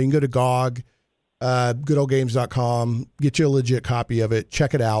done, you know, you can go to GOG, goodoldgames.com, get you a legit copy of it,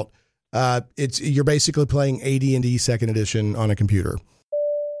 check it out. You're basically playing AD&D 2nd edition on a computer.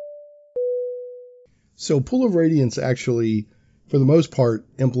 So Pool of Radiance actually, for the most part,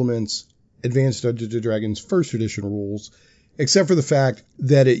 implements Advanced Dungeons & Dragons 1st edition rules, except for the fact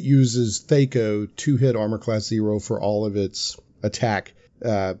that it uses THAC0 2-hit armor class 0 for all of its attack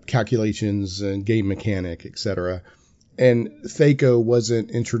calculations and game mechanic, etc. And THAC0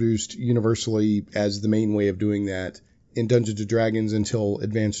 wasn't introduced universally as the main way of doing that in Dungeons & Dragons until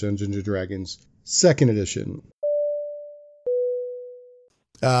Advanced Dungeons & Dragons 2nd edition.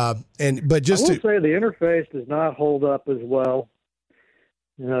 But just I will say the interface does not hold up as well.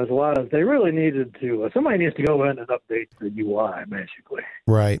 You know, there's a lot of, they really needed to, somebody needs to go in and update the UI, basically.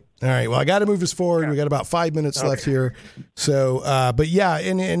 Right. All right. Well, I got to move us forward. We got about 5 minutes left here. So, but yeah,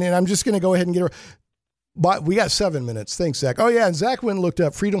 and I'm just going to go ahead and but we got 7 minutes. Thanks, Zach. Oh yeah. And Zach went and looked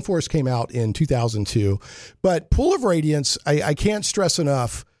up Freedom Force came out in 2002, but Pool of Radiance, I can't stress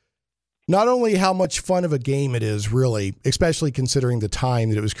enough, not only how much fun of a game it is really, especially considering the time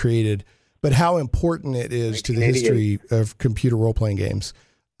that it was created, but how important it is to the history of computer role-playing games.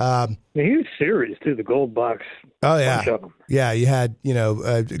 A huge series too, the Gold Box. Oh yeah, yeah. You had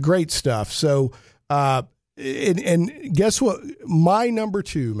great stuff. So, and guess what? My number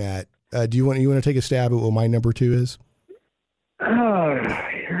 2, Matt. Do you want to take a stab at what my number 2 is? Oh,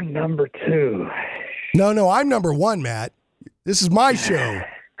 you're number 2. No, I'm number 1, Matt. This is my show.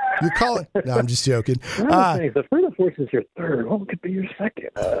 You're calling? No, I'm just joking. The Freedom Force is your 3rd. What could be your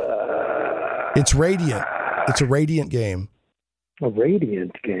 2nd? It's Radiant. It's a Radiant game. A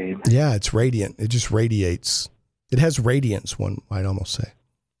Radiant game? Yeah, it's Radiant. It just radiates. It has radiance, one might almost say.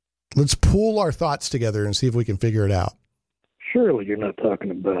 Let's pool our thoughts together and see if we can figure it out. Surely you're not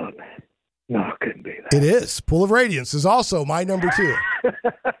talking about... No, it couldn't be that. It is. Pool of Radiance is also my number 2.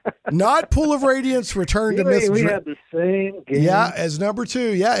 Not Pool of Radiance Return to Myth. We had the same game. Yeah, as number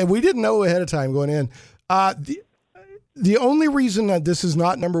 2. Yeah, and we didn't know ahead of time going in. The only reason that this is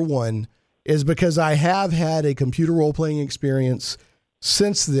not number 1 is because I have had a computer role-playing experience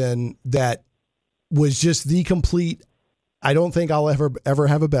since then that was just the complete, I don't think I'll ever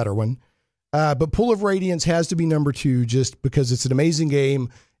have a better one. But Pool of Radiance has to be number 2 just because it's an amazing game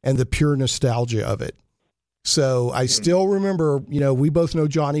and the pure nostalgia of it. So I still remember, we both know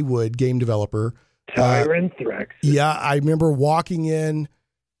Johnny Wood, game developer. Tyrant Threx. Yeah, I remember walking in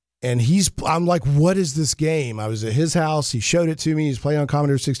and I'm like, what is this game? I was at his house. He showed it to me. He's playing on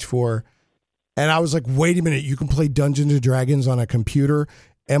Commodore 64. And I was like, wait a minute, you can play Dungeons & Dragons on a computer?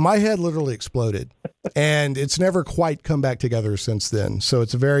 and my head literally exploded, and it's never quite come back together since then. So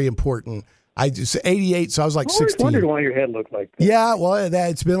it's very important. I just 88, so I was like 16. I wondered why your head looked like that. Yeah, well,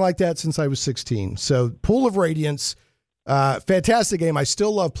 it's been like that since I was 16. So Pool of Radiance, fantastic game. I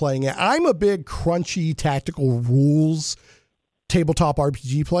still love playing it. I'm a big crunchy tactical rules tabletop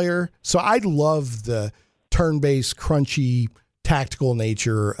RPG player, so I love the turn-based crunchy tactical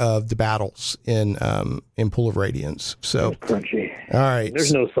nature of the battles in Pool of Radiance. So it's crunchy. All right.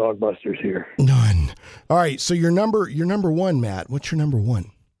 There's no Sogbusters here. None. All right. So your number one, Matt. What's your number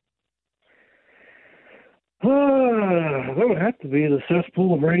one? That would have to be the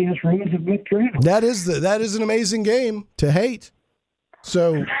Cesspool of Radiance Ruins of Mythdrain. That is an amazing game to hate.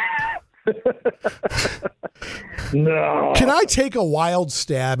 So no. Can I take a wild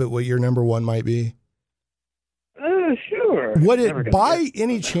stab at what your number one might be? Sure. Would it by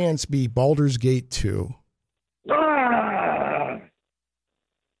any chance be Baldur's Gate 2?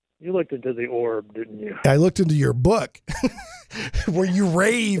 You looked into the orb, didn't you? I looked into your book where you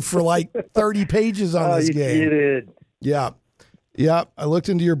rave for like 30 pages on this game. You did. Yeah. Yeah. I looked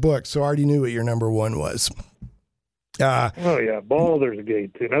into your book, so I already knew what your number one was. Oh yeah, Baldur's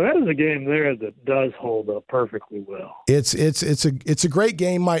Gate 2. Now that is a game there that does hold up perfectly well. It's a great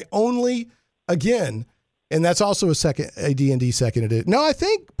game. My only, again, and that's also a D&D second edition. No, I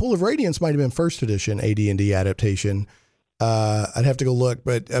think Pool of Radiance might have been first edition AD&D adaptation. I'd have to go look,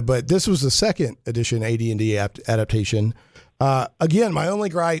 but this was the second edition AD&D adaptation. Again, my only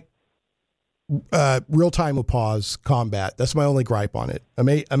gripe, real time with pause combat. That's my only gripe on it.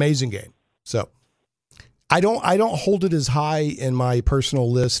 Amazing game. So I don't hold it as high in my personal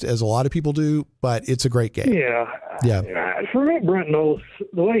list as a lot of people do, but it's a great game. Yeah. For me, Brent Knowles,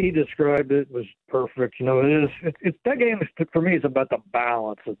 the way he described it was perfect. You know, it's that game is, for me, is about the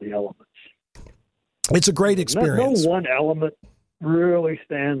balance of the elements. It's a great experience. No one element really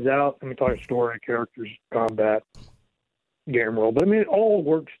stands out. I mean, talking story, characters, combat, game role, but I mean, it all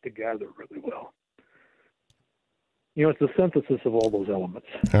works together really well. You know, it's the synthesis of all those elements.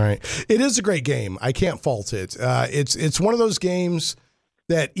 All right. It is a great game. I can't fault it. It's one of those games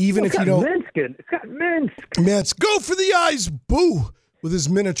that even if you don't... It's got Minsk. Minsk. Go for the eyes. Boo. With his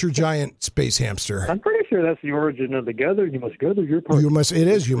miniature giant space hamster. I'm pretty sure that's the origin of the gather. You must gather your party. You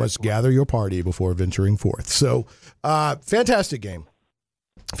must gather your party before venturing forth. So, fantastic game.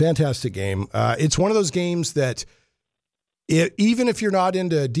 Fantastic game. It's one of those games that even if you're not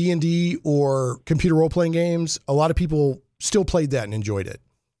into D&D or computer role-playing games, a lot of people still played that and enjoyed it.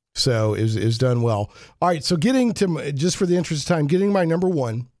 So it was done well. All right, so getting to, just for the interest of time, getting my number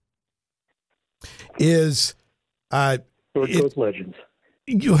one is... Codex Legends.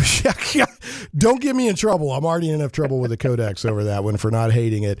 Don't get me in trouble. I'm already in enough trouble with the Codex over that one for not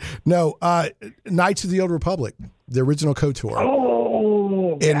hating it. No, Knights of the Old Republic, the original KOTOR.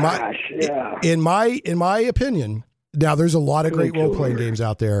 Oh, gosh, in my opinion... Now, there's a lot of great role-playing games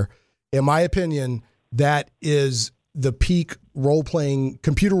out there. In my opinion, that is the peak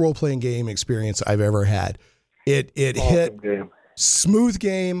computer role-playing game experience I've ever had. It awesome hit game. Smooth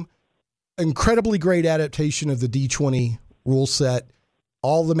game, incredibly great adaptation of the D20 rule set.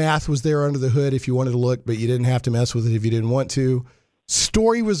 All the math was there under the hood if you wanted to look, but you didn't have to mess with it if you didn't want to.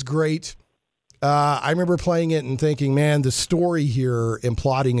 Story was great. I remember playing it and thinking, man, the story here and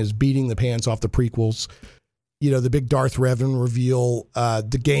plotting is beating the pants off the prequels. You know, the big Darth Revan reveal,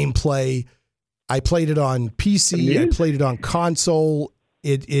 the gameplay. I played it on PC. I played it on console.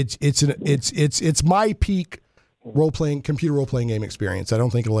 It's my peak computer role playing game experience. I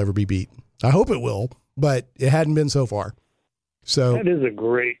don't think it'll ever be beat. I hope it will, but it hadn't been so far. So that is a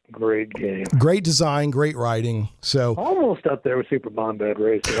great game. Great design, great writing. So almost up there with Super Bombad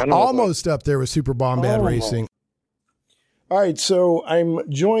Racing. Up there with Super Bombad Racing. All right, so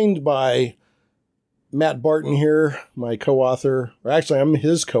I'm joined by Matt Barton here, my co-author, or actually I'm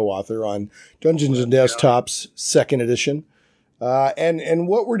his co-author on Dungeons and Desktops 2nd edition. And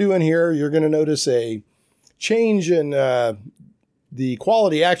what we're doing here, you're going to notice a change in the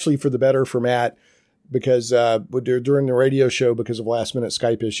quality actually for the better for Matt because during the radio show, because of last minute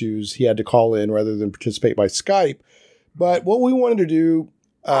Skype issues, he had to call in rather than participate by Skype. But what we wanted to do,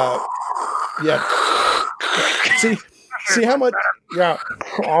 see how much,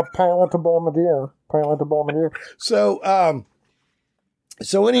 pilot to Bombardier. So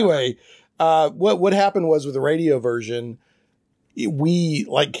anyway, what happened was with the radio version, we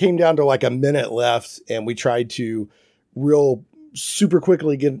came down to a minute left and we tried to super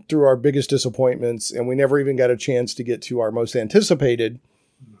quickly get through our biggest disappointments and we never even got a chance to get to our most anticipated.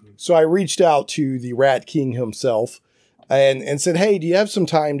 Mm-hmm. So I reached out to the Rat King himself and said, hey, do you have some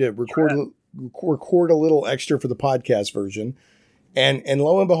time to record a little extra for the podcast version? And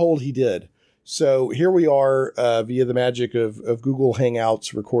lo and behold, he did. So here we are via the magic of Google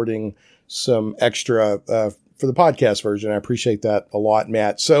Hangouts recording some extra for the podcast version. I appreciate that a lot,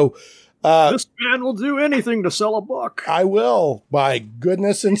 Matt. So this man will do anything to sell a book. I will, by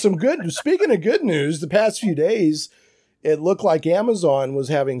goodness. And some good, speaking of good news, the past few days, it looked like Amazon was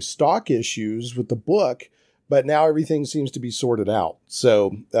having stock issues with the book, but now everything seems to be sorted out.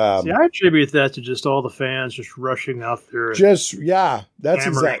 So, I attribute that to just all the fans just rushing out there. That's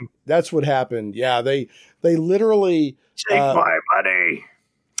what happened. Yeah. They literally take my money.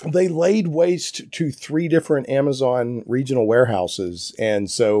 They laid waste to 3 different Amazon regional warehouses. And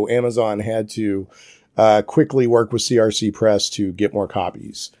so Amazon had to quickly work with CRC Press to get more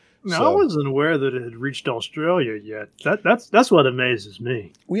copies. Now, I wasn't aware that it had reached Australia yet. That's what amazes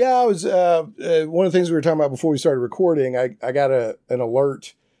me. Well, yeah, I was one of the things we were talking about before we started recording. I got an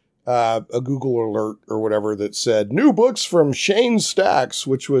alert, a Google alert or whatever that said new books from Shane Stacks,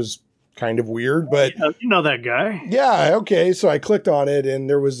 which was kind of weird, but you know that guy. Yeah, okay. So I clicked on it, and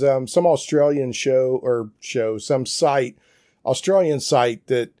there was some Australian some Australian site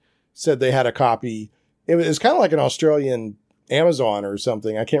that said they had a copy. It was kind of like an Australian Amazon or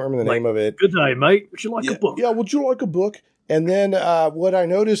something. I can't remember the name of it. Good day, mate. Would you like a book? Yeah, would you like a book? And then what I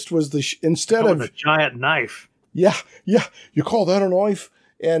noticed was instead of a giant knife. Yeah, you call that a knife?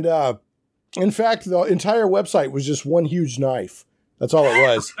 And in fact, the entire website was just one huge knife. That's all it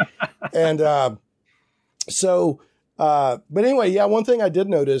was. And but anyway, yeah, one thing I did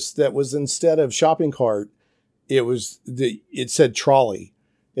notice that was instead of shopping cart, it said trolley.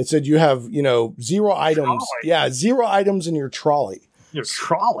 It said you have, 0 items. Trolley. Yeah, 0 items in your trolley. Your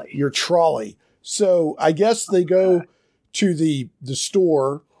trolley. Your trolley. So I guess they go to the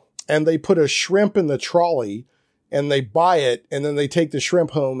store and they put a shrimp in the trolley and they buy it and then they take the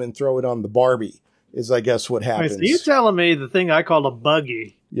shrimp home and throw it on the Barbie is, I guess, what happens. Wait, so you telling me the thing I call a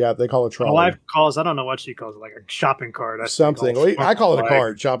buggy. Yeah, they call it trolley. My wife calls, I don't know what she calls it, like a shopping cart. Something. I call it a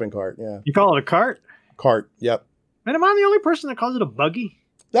cart, shopping cart, yeah. You call it a cart? Cart, yep. Man, am I the only person that calls it a buggy?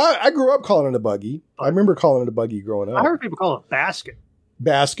 I grew up calling it a buggy. I remember calling it a buggy growing up. I heard people call it basket.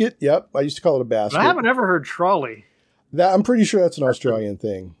 Basket, yep. I used to call it a basket. But I haven't ever heard trolley. I'm pretty sure that's an Australian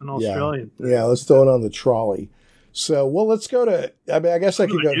thing. An Australian thing. Yeah, let's throw it on the trolley. So, well, let's go to, I guess I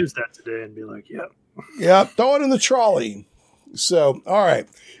could go. Use that today and be like, yep. Yeah, throw it in the trolley. So, all right.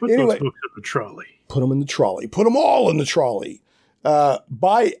 Put those books in the trolley. Put them in the trolley. Put them all in the trolley.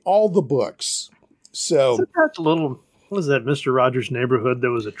 Buy all the books. So that's a little. What was that, Mr. Rogers' Neighborhood?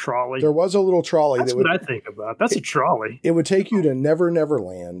 There was a trolley. There was a little trolley. That's what I think about. That's a trolley. It would take you to Never Never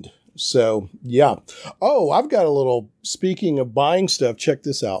Land. So, yeah. Oh, I've got a little, speaking of buying stuff, check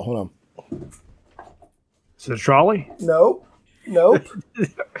this out. Hold on. Is it a trolley? Nope.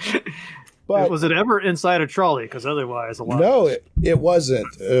 But was it ever inside a trolley? Because otherwise, a lot. No, it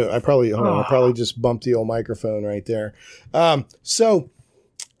wasn't. I probably just bumped the old microphone right there. So,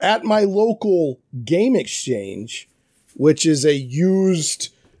 at my local game exchange, which is a used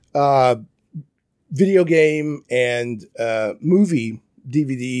video game and movie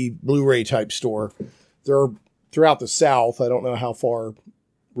DVD Blu-ray type store. They're throughout the South. I don't know how far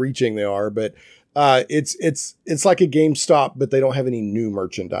reaching they are, but it's like a GameStop, but they don't have any new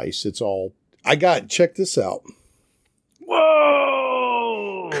merchandise. It's all check this out.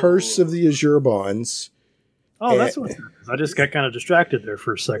 Whoa! Curse of the Azure Bonds. Oh, that's what it is. I just got kind of distracted there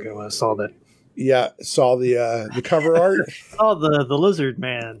for a second when I saw that. Yeah, saw the cover art. Oh, the lizard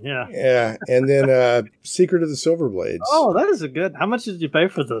man, yeah. Yeah, and then Secret of the Silver Blades. Oh, that is a good. How much did you pay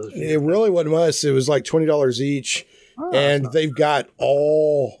for those? It really wasn't much. It was like $20 each, and they've got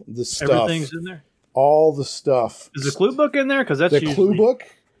all the stuff. Everything's in there. All the stuff. Is the clue book in there? Because that's the clue book.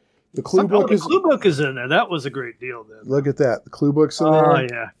 The clue book is in there. That was a great deal. Then look at that. The clue book's in there. Oh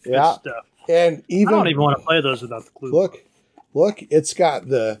yeah, good stuff. And I don't even want to play those without the clue. Look, it's got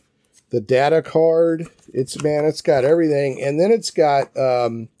the data card. It's got everything, and then it's got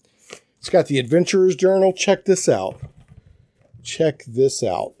the Adventurer's Journal. Check this out.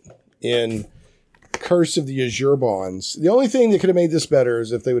 In Curse of the Azure Bonds. The only thing that could have made this better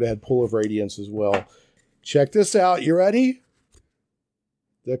is if they would have had Pull of Radiance as well. Check this out. You ready?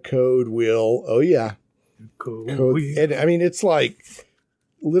 The code wheel. Oh yeah. Code wheel. And I mean, it's like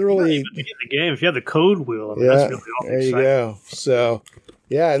literally in the game. If you have the code wheel, that's really awesome. There you go. So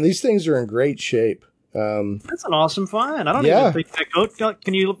yeah, and these things are in great shape. That's an awesome find. I don't even think that code.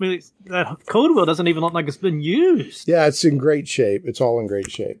 Can you look me? That code wheel doesn't even look like it's been used. Yeah, it's in great shape. It's all in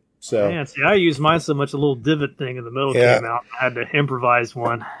great shape. So man, see, I used mine so much a little divot thing in the middle came out. I had to improvise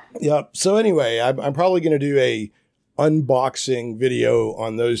one. Yep. So anyway, I'm probably going to do a unboxing video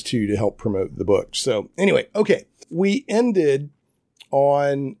on those two to help promote the book. So anyway, okay, we ended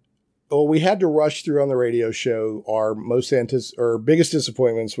on. Well, we had to rush through on the radio show our biggest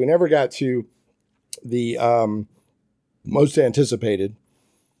disappointments. We never got to the most anticipated.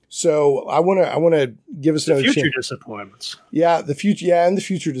 So I want to give us another future chance. Disappointments. Yeah, the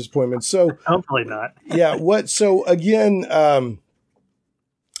future disappointments. So hopefully not. Yeah. So again,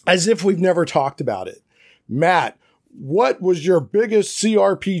 as if we've never talked about it, Matt, what was your biggest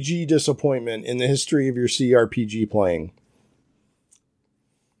CRPG disappointment in the history of your CRPG playing?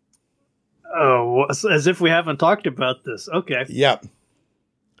 Oh, as if we haven't talked about this. Okay. Yep.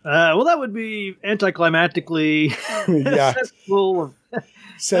 Well, that would be anticlimactically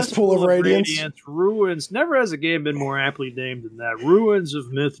Cesspool of Radiance. Ruins. Never has a game been more aptly named than that. Ruins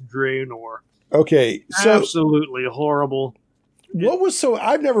of Myth Draenor. Okay, so absolutely horrible.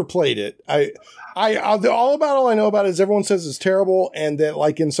 I've never played it. All I know about it is everyone says it's terrible, and that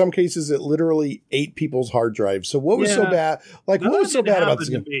like in some cases it literally ate people's hard drives. So what was so bad? Like what was so bad about this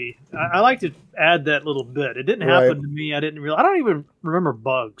game? I like to add that little bit. It didn't happen to me. I don't even remember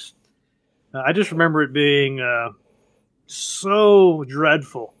bugs. I just remember it being so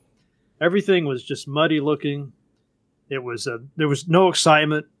dreadful. Everything was just muddy looking. It was there was no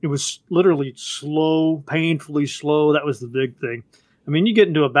excitement. It was literally slow, painfully slow. That was the big thing. I mean, you get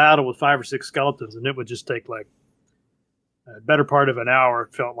into a battle with 5 or 6 skeletons, and it would just take like a better part of an hour.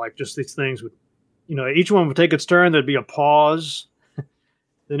 It felt like just these things would, each one would take its turn. There'd be a pause.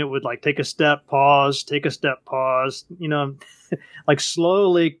 Then it would like take a step, pause, like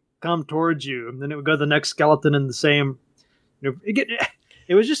slowly come towards you. And then it would go to the next skeleton in the same.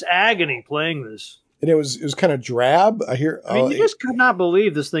 It was just agony playing this. And it was kind of drab. You just could not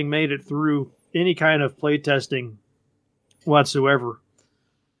believe this thing made it through any kind of playtesting whatsoever.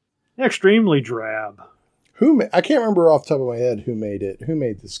 Extremely drab. I can't remember off the top of my head who made it. Who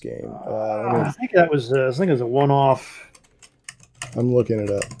made this game? I think it was a one-off. I'm looking it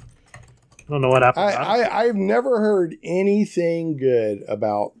up. I don't know what happened. I've never heard anything good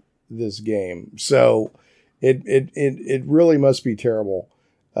about this game, so it really must be terrible.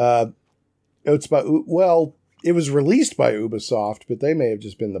 It was released by Ubisoft, but they may have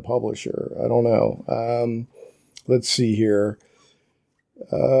just been the publisher. I don't know. Let's see here.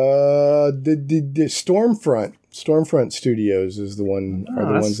 The Stormfront Studios is the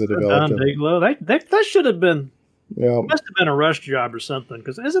ones that developed it. That should have been. Yeah, must have been a rush job or something.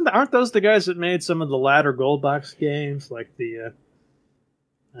 Because aren't those the guys that made some of the latter gold box games, like the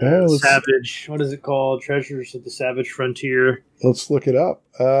Savage? What is it called? Treasures of the Savage Frontier. Let's look it up.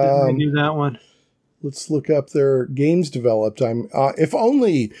 Didn't they do that one? Let's look up their games developed. If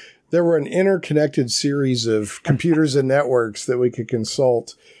only there were an interconnected series of computers and networks that we could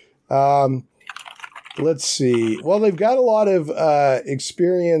consult. Let's see. Well, they've got a lot of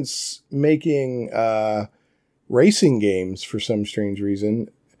experience making racing games for some strange reason.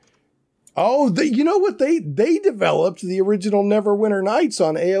 Oh, you know what? They developed the original Neverwinter Nights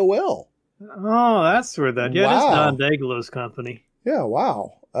on AOL. Oh, that's where that. Yeah, wow. It is Don Daglow's company. Yeah,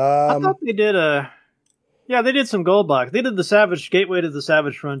 wow. I thought they did they did some gold box. They did the Savage Gateway to the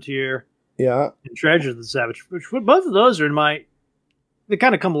Savage Frontier. Yeah. And Treasure of the Savage. Both of those are they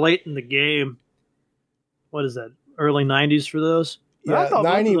kind of come late in the game. What is that? Early 90s for those? But yeah, I thought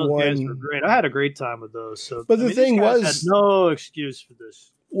 91. Both of those guys were great. I had a great time with those. So, but the thing these guys was, had no excuse for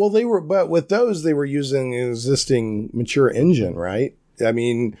this. Well, but with those, they were using an existing mature engine, right? I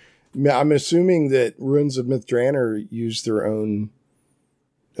mean, I'm assuming that Ruins of Myth Draenor used their own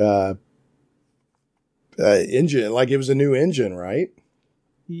engine, like it was a new engine, right?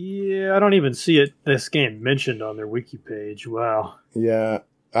 Yeah, I don't even see this game mentioned on their wiki page. Wow. Yeah.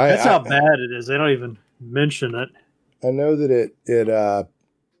 That's how bad it is. They don't even mention it. I know that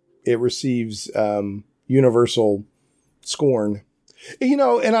it receives universal scorn.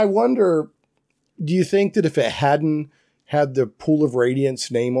 And I wonder, do you think that if it hadn't had the Pool of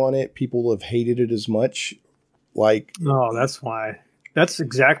Radiance name on it, people would have hated it as much? No, that's why. That's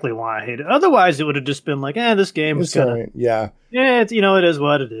exactly why I hate it. Otherwise, it would have just been like, this game is kind of... Right. Yeah. Yeah, it is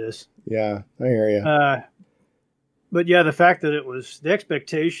what it is. Yeah, I hear you. But yeah, the fact that it was... The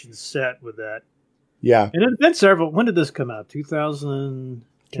expectations set with that. Yeah. And it had been several... When did this come out? 2001?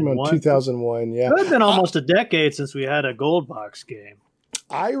 Came out 2001, yeah. It had been almost a decade since we had a gold box game.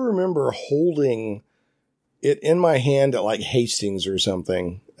 I remember holding it in my hand at like Hastings or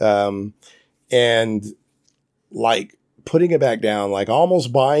something. And like putting it back down, like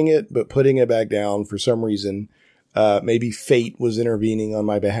almost buying it, but putting it back down for some reason. Maybe fate was intervening on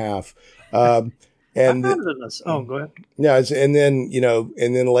my behalf. And go ahead. Yeah. And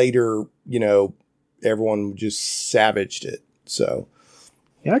then later, everyone just savaged it. So.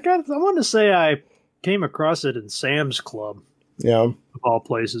 Yeah, I wanted to say I came across it in Sam's Club. Yeah. Of all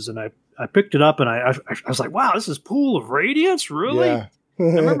places. And I picked it up and I was like, wow, this is Pool of Radiance? Really? Yeah. I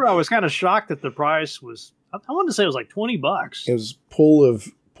remember I was kind of shocked that the price was, I wanted to say it was like $20. It was Pool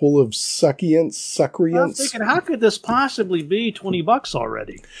of Succiance. I was thinking, how could this possibly be $20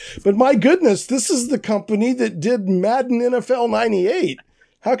 already? But my goodness, this is the company that did Madden NFL 98.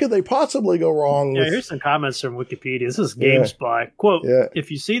 How could they possibly go wrong? Yeah, here's some comments from Wikipedia. This is GameSpy. Quote, if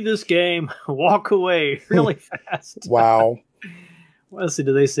you see this game, walk away really fast. Wow. Let's see,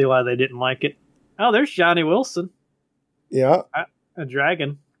 do they say why they didn't like it? Oh, there's Johnny Wilson. Yeah. A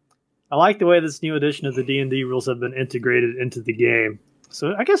dragon. I like the way this new edition of the D&D rules have been integrated into the game.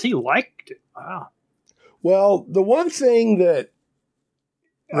 So I guess he liked it. Wow. Well, the one thing that...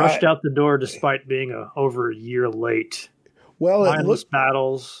 Rushed out the door despite being over a year late. Well, mindless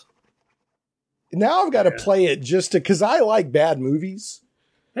battles. Now I've got to play it just because I like bad movies.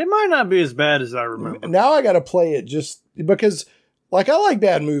 It might not be as bad as I remember. Now I got to play it just because, like, I like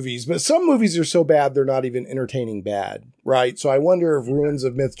bad movies, but some movies are so bad they're not even entertaining bad, right? So I wonder if Ruins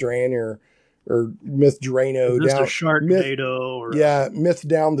of Myth Drain or Myth Draino down Sharknado, Myth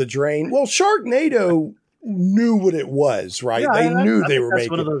Down the Drain. Well, Sharknado knew what it was, right? Yeah, they knew they were that's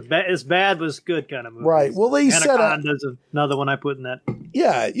making one of those as bad was good kind of movies. Right. Well, they set up another one I put in that.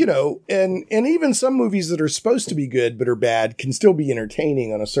 Yeah, you know, and even some movies that are supposed to be good but are bad can still be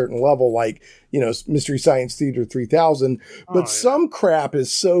entertaining on a certain level, like, you know, Mystery Science Theater 3000. But some crap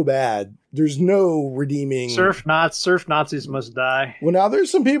is so bad, there's no redeeming. Surf Nazis Must Die. Well, now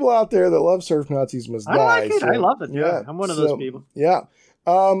there's some people out there that love Surf Nazis Must Die. I like it. So, I love it. Yeah, I'm one of those people. Yeah.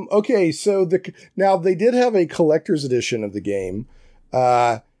 Okay, so now they did have a collector's edition of the game.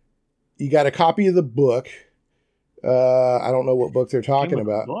 You got a copy of the book. I don't know what book they're talking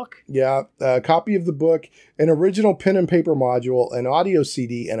about. Book? Yeah, a copy of the book, an original pen and paper module, an audio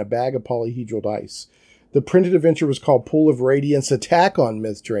CD, and a bag of polyhedral dice. The printed adventure was called Pool of Radiance: Attack on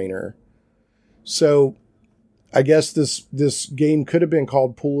Myth Drainer. So, I guess this game could have been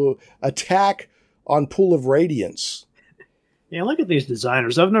called Attack on Pool of Radiance. Yeah, look at these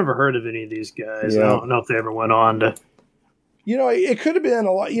designers. I've never heard of any of these guys. Yeah. I don't know if they ever went on to... You know, it could have been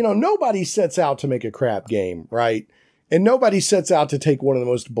a lot. You know, nobody sets out to make a crap game, right? And nobody sets out to take one of the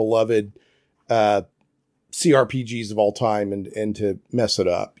most beloved CRPGs of all time and to mess it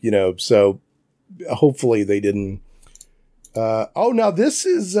up, you know. So hopefully they didn't. Now this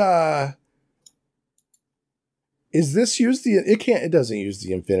is this used it doesn't use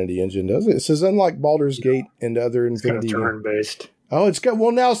the Infinity Engine, does it? It says unlike Baldur's Gate and other Infinity. It's turn-based. Oh, it's got,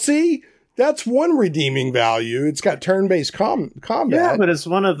 well, now see, that's one redeeming value. It's got turn-based combat. Yeah, but it's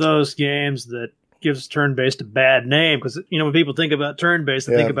one of those games that gives turn-based a bad name because, you know, when people think about turn-based,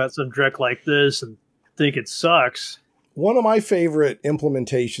 they think about some Drek like this and think it sucks. One of my favorite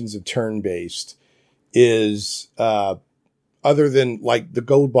implementations of turn-based is, other than like the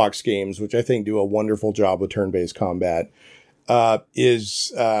Gold Box games, which I think do a wonderful job with turn-based combat,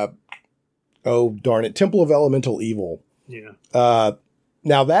 is Temple of Elemental Evil. Yeah.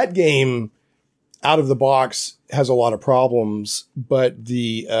 Now that game out of the box has a lot of problems, but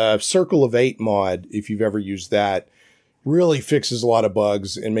the Circle of 8 mod, if you've ever used that, really fixes a lot of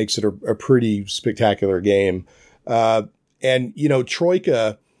bugs and makes it a pretty spectacular game. And, you know,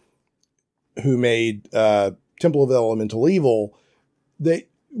 Troika, who made Temple of Elemental Evil,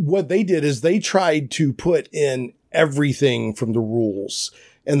 what they did is they tried to put in everything from the rules,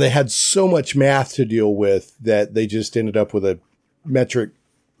 and they had so much math to deal with that they just ended up with a metric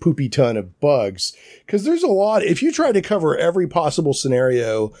poopy ton of bugs. Because there's a lot, if you try to cover every possible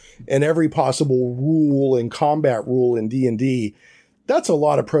scenario and every possible rule and combat rule in D&D, that's a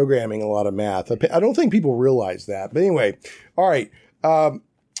lot of programming, a lot of math. I don't think people realize that. But anyway, all right.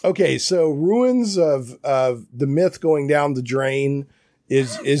 Okay, so Ruins of the Myth going down the drain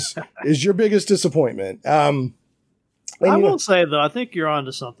is your biggest disappointment. I will say, though, I think you're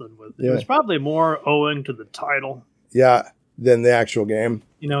onto something with it. Yeah. It's probably more owing to the title. Yeah, than the actual game.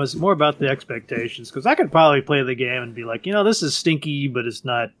 You know, it's more about the expectations. Because I could probably play the game and be like, you know, this is stinky, but it's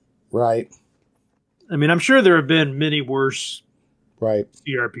not. Right. I mean, I'm sure there have been many worse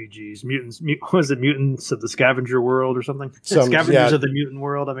CRPGs. Mutants of the Scavenger World or something? Scavengers of the Mutant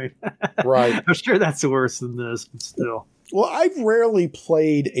World. I mean, right. I'm sure that's worse than this, but still. Well, I've rarely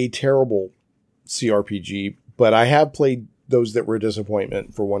played a terrible CRPG, but I have played those that were a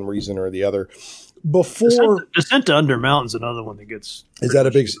disappointment for one reason or the other. Before Descent to Under Mountain's another one that gets is that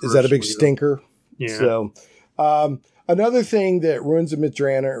a big stinker? Yeah. So another thing that Ruins of Myth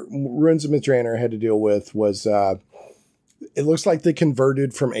Draenor had to deal with was it looks like they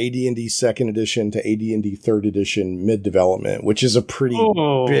converted from AD&D 2nd edition to AD&D 3rd edition mid development, which is a pretty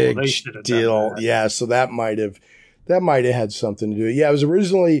big deal. Yeah, so that might have That might have had something to do. Yeah, it was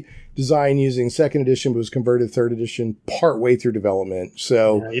originally designed using 2nd edition, but was converted to 3rd edition partway through development.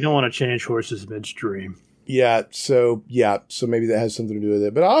 So you don't want to change horses midstream. Yeah, so maybe that has something to do with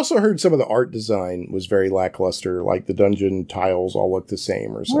it. But I also heard some of the art design was very lackluster, like the dungeon tiles all look the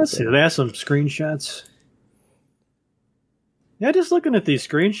same or something. Let's see, they have some screenshots. Yeah, just looking at these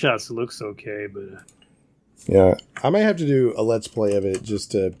screenshots, it looks okay, but... Yeah, I may have to do a Let's Play of it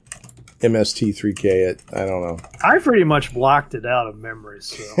just to MST3K it. I don't know. I pretty much blocked it out of memory,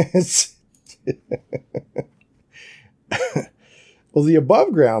 so... Well, the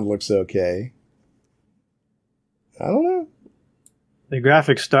above ground looks okay. I don't know. The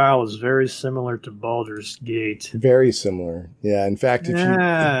graphic style is very similar to Baldur's Gate. Very similar. Yeah, in fact, if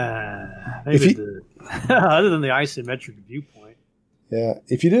other than the isometric viewpoint. Yeah,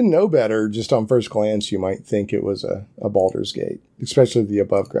 if you didn't know better, just on first glance, you might think it was a Baldur's Gate, especially the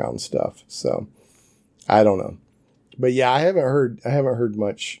above ground stuff. So, I don't know. But yeah, I haven't heard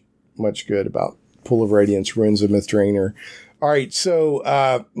much good about Pool of Radiance, Ruins of Mithraner. All right,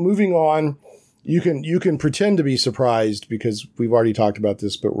 so moving on. You can pretend to be surprised because we've already talked about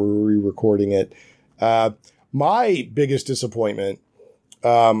this, but we're re-recording it. My biggest disappointment,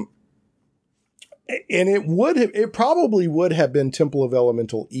 and it probably would have been Temple of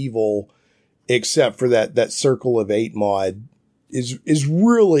Elemental Evil, except for that Circle of 8 mod is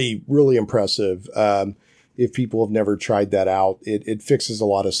really, really impressive. If people have never tried that out, it fixes a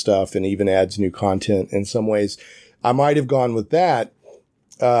lot of stuff and even adds new content in some ways. I might have gone with that,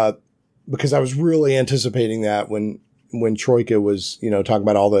 because I was really anticipating that when Troika was, talking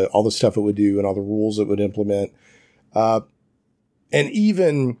about all the stuff it would do and all the rules it would implement. And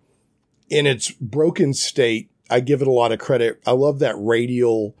even in its broken state, I give it a lot of credit. I love that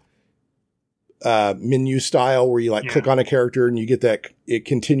radial, menu style where you click on a character and you get that it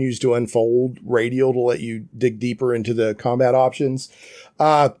continues to unfold radial to let you dig deeper into the combat options.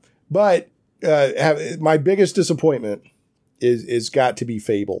 But my biggest disappointment is got to be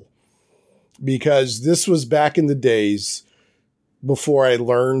Fable. Because this was back in the days before I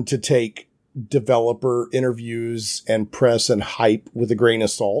learned to take developer interviews and press and hype with a grain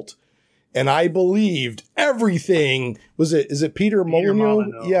of salt. And I believed everything. Is it Peter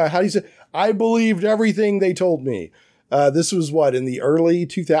Molyneux? Yeah. How do you say? I believed everything they told me. This was in the early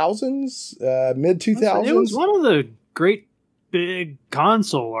 2000s, mid 2000s? It was one of the great big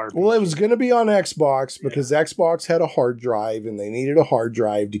console RPGs. Well, it was going to be on Xbox because Xbox had a hard drive and they needed a hard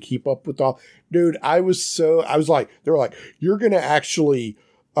drive to keep up with all. Dude, they were like, you're going to actually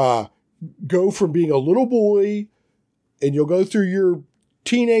go from being a little boy and you'll go through your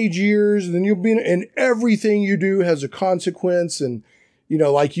teenage years and then and everything you do has a consequence. And,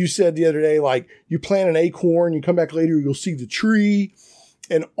 like you said the other day, like you plant an acorn, you come back later, you'll see the tree.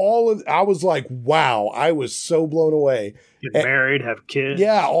 And I was like, wow, I was so blown away. Get married, have kids.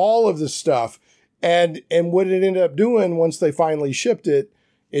 Yeah, all of this stuff. And what it ended up doing once they finally shipped it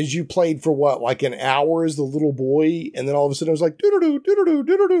is you played for an hour as the little boy. And then all of a sudden it was like, doo-doo-doo, doo-doo-doo,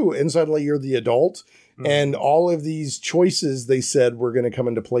 doo-doo-doo. And suddenly you're the adult. Mm-hmm. And all of these choices they said were going to come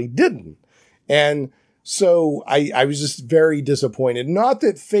into play didn't. And so I was just very disappointed. Not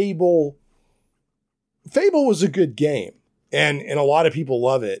that Fable was a good game. And a lot of people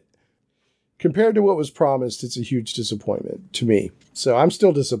love it. Compared to what was promised, it's a huge disappointment to me. So I'm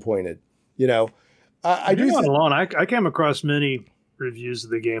still disappointed. I do. Alone, I came across many reviews of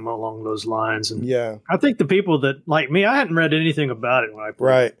the game along those lines, and I think the people that like me, I hadn't read anything about it when I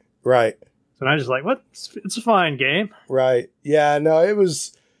played. Right. So I was just like, "What? It's a fine game." Right. Yeah. No, it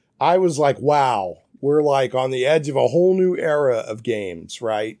was. I was like, "Wow, we're on the edge of a whole new era of games."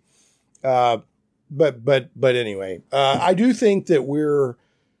 Right. But anyway, I do think that we're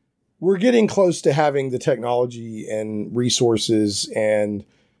getting close to having the technology and resources and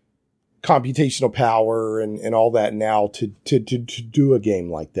computational power and all that now to do a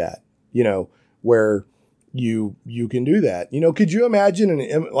game like that, where you can do that. Could you imagine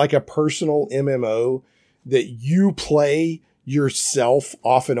a personal MMO that you play yourself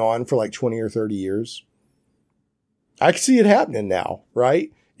off and on for 20 or 30 years? I can see it happening now, right?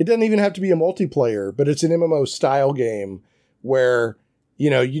 It doesn't even have to be a multiplayer, but it's an MMO style game where,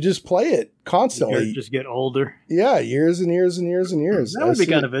 you just play it constantly. You just get older. Yeah, years and years and years and years. That would be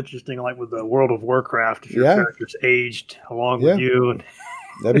kind of interesting, like with the World of Warcraft, if your character's aged along with you.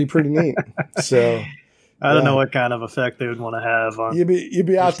 That'd be pretty neat. So I don't know what kind of effect they would want to have on. You'd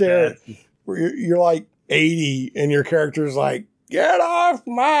be out there where you're 80 and your character's like, "Get off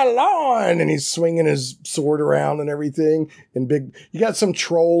my lawn!" And he's swinging his sword around and everything. And you got some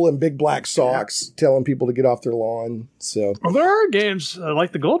troll in big black socks telling people to get off their lawn. So, there are games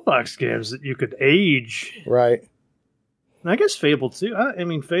like the Gold Box games that you could age, right? I guess Fable too. I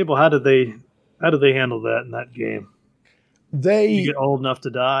mean, Fable. How did they handle that in that game? Did you get old enough to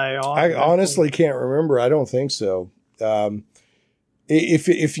die? I honestly can't remember. I don't think so.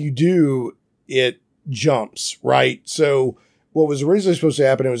 If you do, it jumps, right? So what was originally supposed to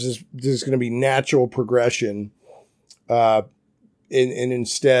happen, it was this going to be natural progression. And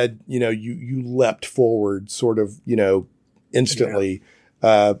instead, you leapt forward sort of, instantly,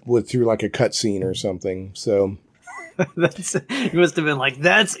 through like a cutscene or something. So you must have been like,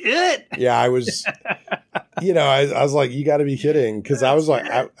 that's it. Yeah, I was, I was like, you got to be kidding. Cause I was like,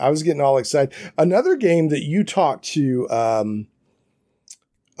 I was getting all excited. Another game that you talked to,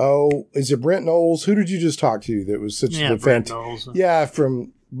 is it Brent Knowles? Who did you just talk to? That was such a fantastic. Yeah.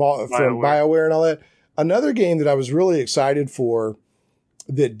 From Bioware and all that. Another game that I was really excited for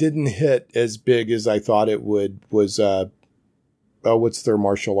that didn't hit as big as I thought it would was, what's their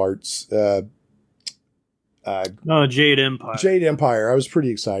martial arts? Jade Empire. Jade Empire. I was pretty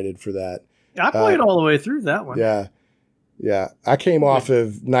excited for that. I played all the way through that one. Yeah. Yeah. I came off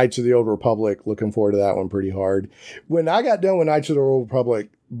of Knights of the Old Republic, looking forward to that one pretty hard. When I got done with Knights of the Old Republic,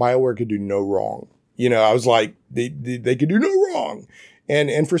 Bioware could do no wrong. I was like, they could do no wrong.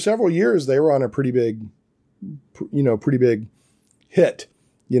 And for several years, they were on a pretty big hit,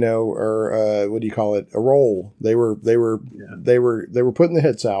 or what do you call it? A roll. They were putting the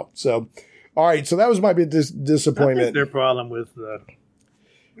hits out. So, all right. So that was my big disappointment. I think their problem with,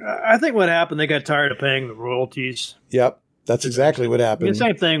 I think what happened, they got tired of paying the royalties. Yep. That's exactly what happened. The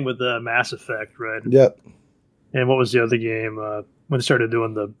same thing with Mass Effect, right? Yep. And what was the other game when they started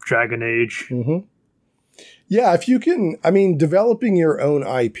doing the Dragon Age? Mm-hmm. Yeah, if you can, developing your own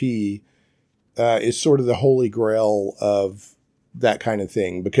IP is sort of the holy grail of that kind of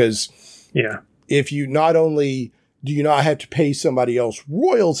thing. Because if you not only do you not have to pay somebody else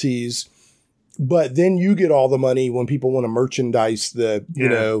royalties, but then you get all the money when people want to merchandise the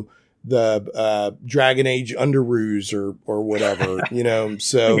Dragon Age underoos or whatever,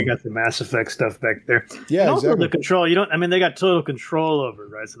 so you got the Mass Effect stuff back there. Yeah. And also exactly. the control, they got total control over it,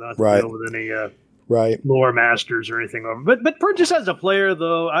 right? So they don't have to deal with any lore masters or anything over. But just as a player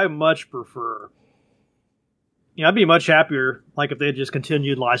though, I much prefer, I'd be much happier like if they had just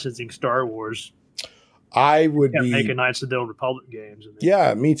continued licensing Star Wars. I would be making Knights of the Old Republic games.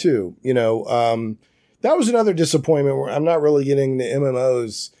 Yeah, me too. That was another disappointment where I'm not really getting the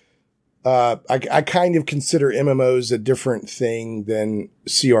MMOs. I kind of consider MMOs a different thing than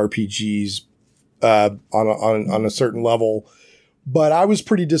CRPGs on a certain level. But I was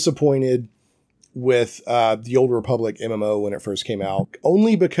pretty disappointed with the Old Republic MMO when it first came out,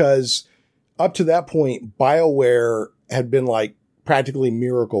 only because up to that point, BioWare had been like practically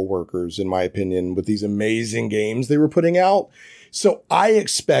miracle workers, in my opinion, with these amazing games they were putting out. So I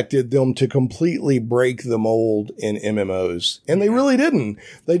expected them to completely break the mold in MMOs, and they really didn't.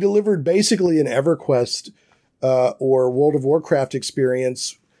 They delivered basically an EverQuest or World of Warcraft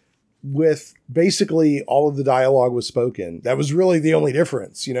experience with basically all of the dialogue was spoken. That was really the only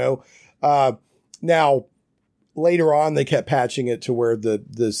difference, Now, later on, they kept patching it to where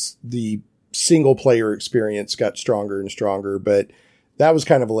the single player experience got stronger and stronger, but that was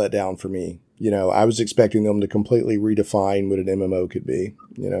kind of a letdown for me. I was expecting them to completely redefine what an MMO could be,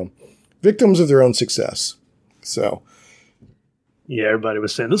 victims of their own success. So. Yeah, everybody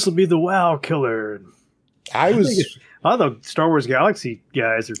was saying this will be the WoW killer. I the Star Wars Galaxy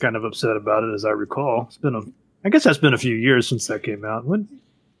guys are kind of upset about it, as I recall. I guess that's been a few years since that came out. When?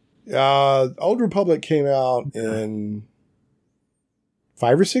 Old Republic came out in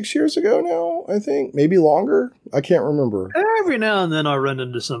 5 or 6 years ago now, I think. Maybe longer. I can't remember. Every now and then I run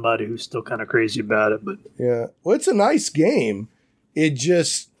into somebody who's still kind of crazy about it. But yeah. Well, it's a nice game. It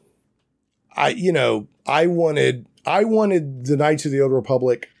just, I wanted the Knights of the Old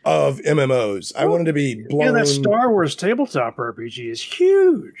Republic of MMOs. I wanted to be blown. Yeah, that Star Wars tabletop RPG is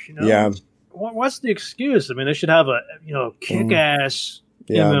huge. Yeah. What's the excuse? They should have a, kick-ass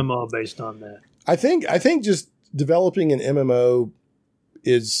MMO based on that. I think just developing an MMO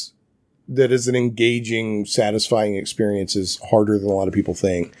is an engaging, satisfying experience is harder than a lot of people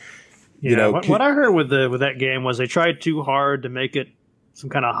think. Yeah, what I heard with that game was they tried too hard to make it some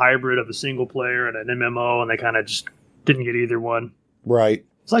kind of hybrid of a single player and an MMO, and they kind of just didn't get either one. Right.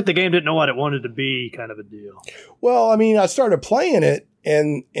 It's like the game didn't know what it wanted to be, kind of a deal. Well, I started playing it,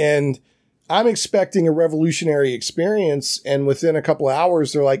 and I'm expecting a revolutionary experience, and within a couple of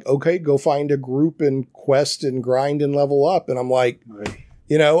hours, they're like, okay, go find a group and quest and grind and level up. And I'm like, I'm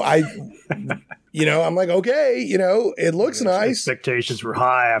like, okay, it looks nice. Expectations were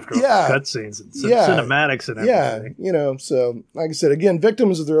high after all the cutscenes and cinematics and everything. Yeah, so like I said, again,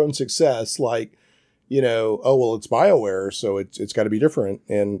 victims of their own success. Like, oh, well, it's BioWare, so it's got to be different.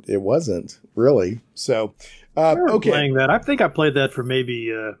 And it wasn't really. So, okay. Playing that. I think I played that for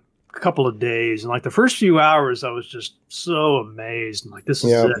maybe a couple of days. And like the first few hours, I was just so amazed. I'm like, this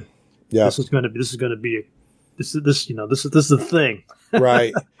is it. Yeah. This is going to be the thing.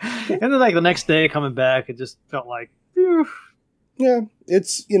 Right. And then like the next day coming back, it just felt like, phew. Yeah,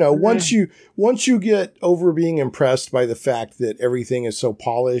 it's, once you get over being impressed by the fact that everything is so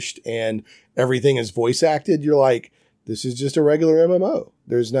polished and everything is voice acted, you're like, this is just a regular MMO.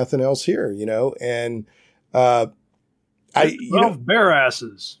 There's nothing else here, and 12 bear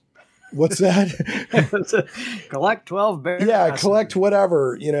asses. What's that? Collect 12 bear asses. Yeah, collect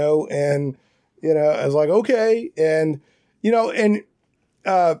whatever, and I was like, okay, and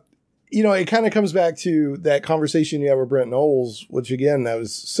it kind of comes back to that conversation you have with Brent Knowles, which again, that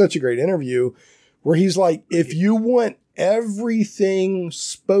was such a great interview, where he's like, if you want everything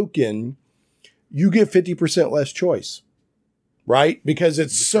spoken, you get 50% less choice, right? Because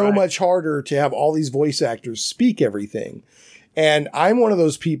it's so much harder to have all these voice actors speak everything. And I'm one of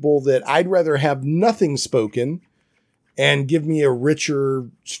those people that I'd rather have nothing spoken and give me a richer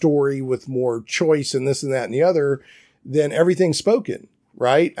story with more choice and this and that and the other than everything spoken.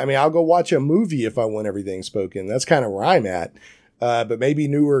 Right? I mean, I'll go watch a movie if I want everything spoken. That's kind of where I'm at. But maybe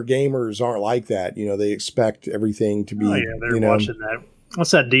newer gamers aren't like that. They expect everything to be, they're watching that.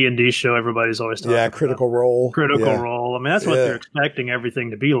 What's that D&D show everybold always talking about? Critical Role. Critical Role. I mean, that's what they're expecting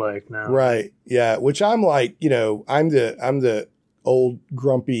everything to be like now. Right. Yeah. Which I'm like, I'm the old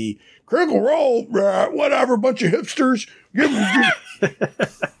grumpy Critical Role, whatever, bunch of hipsters.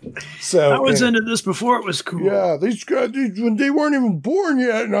 So I was into this before it was cool. Yeah, these guys, when they weren't even born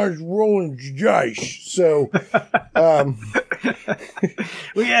yet, and I was rolling dice. So,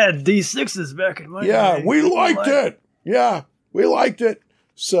 we had D6s back in my day. Yeah, we liked it. Yeah, we liked it.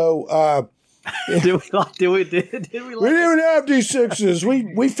 So, did we like we didn't even have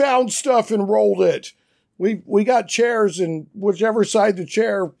D6s. We found stuff and rolled it. We got chairs, and whichever side the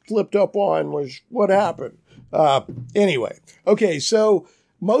chair flipped up on was what happened. Anyway, okay, so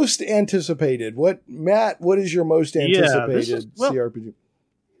most anticipated. Matt, what is your most anticipated CRPG?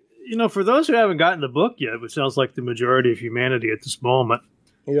 For those who haven't gotten the book yet, which sounds like the majority of humanity at this moment.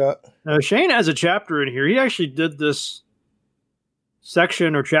 Yeah. Shane has a chapter in here. He actually did this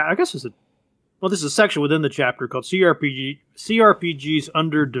section or I guess this is a section within the chapter called CRPGs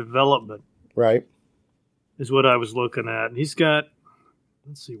Under Development. Right. Is what I was looking at. And he's got,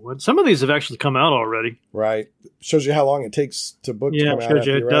 let's see, some of these have actually come out already. Right. Shows you how long it takes to book to come out.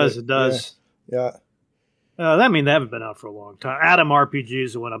 Yeah, it does. Yeah. That means they haven't been out for a long time. Atom RPG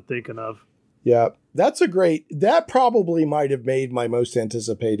is the one I'm thinking of. Yeah. That probably might have made my most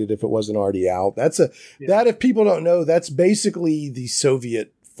anticipated if it wasn't already out. That, if people don't know, that's basically the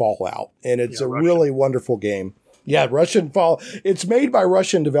Soviet Fallout. And it's really wonderful game. Yeah, Russian Fallout. It's made by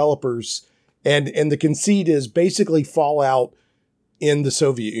Russian developers. And the conceit is basically Fallout in the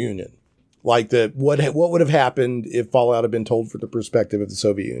Soviet Union. Like what would have happened if Fallout had been told from the perspective of the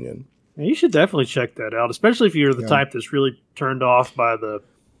Soviet Union. Yeah, you should definitely check that out, especially if you're the type that's really turned off by the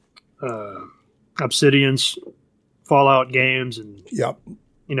Obsidian's Fallout games. And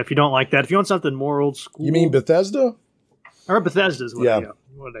if you don't like that, if you want something more old school. You mean Bethesda? Or Bethesda is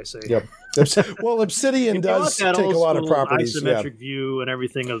what did I say? Yep. Well, Obsidian does take a lot of properties. Isometric view and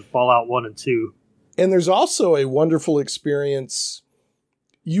everything of Fallout 1 and 2. And there's also a wonderful experience.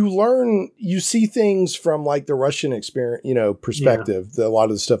 You see things from like the Russian experience, perspective. A lot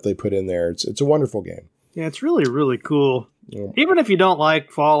of the stuff they put in there. It's a wonderful game. Yeah, it's really, really cool. Yeah. Even if you don't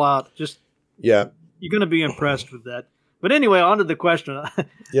like Fallout, you're going to be impressed with that. But anyway, on to the question.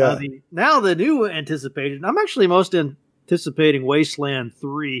 Yeah. The new anticipated. I'm actually most anticipating Wasteland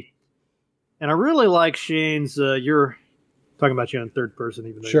 3. And I really like Shane's, you're talking about you in third person,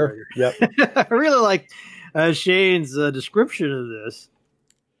 even though sure. Yep. I really like Shane's description of this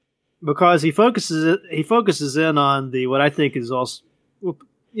because he focuses in on what I think is also,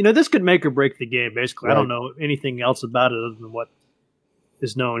 this could make or break the game, basically. Right. I don't know anything else about it other than what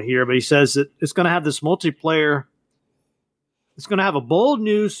is known here, but he says that it's going to have this multiplayer. It's going to have a bold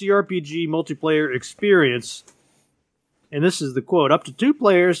new CRPG multiplayer experience. And this is the quote, up to 2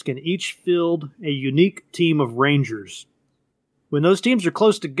 players can each field a unique team of rangers. When those teams are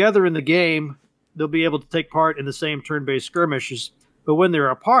close together in the game, they'll be able to take part in the same turn-based skirmishes. But when they're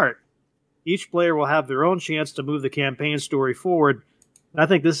apart, each player will have their own chance to move the campaign story forward. And I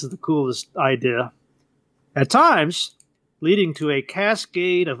think this is the coolest idea. At times, leading to a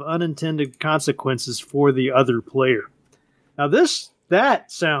cascade of unintended consequences for the other player. Now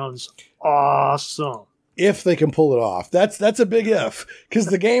that sounds awesome. If they can pull it off. That's a big if, because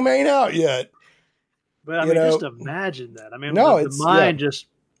the game ain't out yet. But I mean, just imagine that. I mean, no, the mind just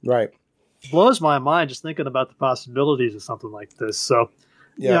right blows my mind just thinking about the possibilities of something like this. So,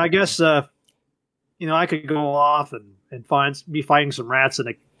 yeah, I guess I could go off and be fighting some rats in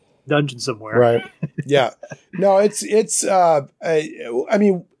a dungeon somewhere. Right. Yeah. No, it's I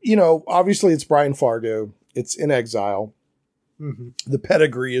mean, obviously it's Brian Fargo. It's in exile. Mm-hmm. The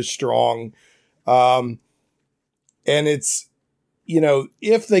pedigree is strong. And it's,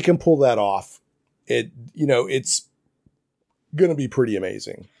 if they can pull that off, it's going to be pretty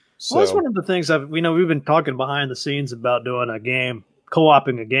amazing. So well, that's one of the things we've been talking behind the scenes about doing a game,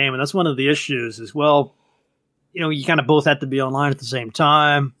 co-oping a game. And that's one of the issues as well. You kind of both have to be online at the same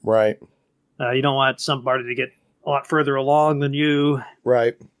time. Right. You don't want somebody to get a lot further along than you.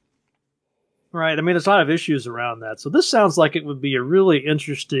 Right. Right. I mean, there's a lot of issues around that. So this sounds like it would be a really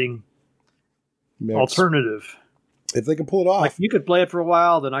interesting alternative. If they can pull it off. Like you could play it for a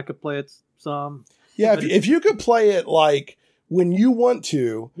while, then I could play it some. Yeah, if you could play it like when you want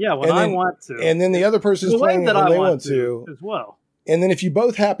to. Yeah, when I want to. And then the other person's playing it when they want to. As well. And then if you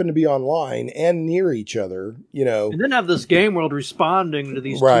both happen to be online and near each other, And then have this game world responding to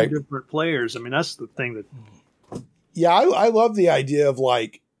these two different players. I mean, that's the thing that... Yeah, I love the idea of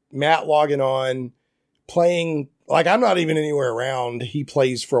like Matt logging on, playing... Like I'm not even anywhere around. He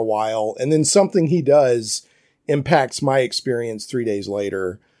plays for a while. And then something he does impacts my experience 3 days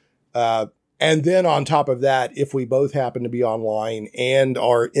later. And then on top of that, if we both happen to be online and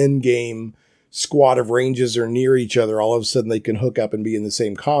our in-game squad of ranges are near each other, all of a sudden they can hook up and be in the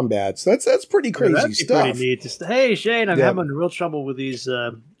same combats. That's pretty crazy stuff. Pretty neat. Just, hey Shane, I'm having real trouble with these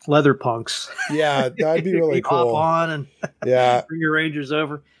leather punks. Yeah, that'd be really cool. Hop on and bring your rangers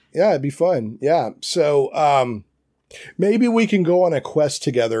over. Yeah, it'd be fun. Yeah. So maybe we can go on a quest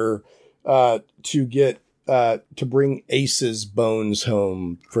together to get to bring Ace's bones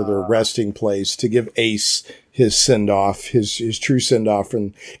home for their resting place, to give Ace his send-off, his true send-off.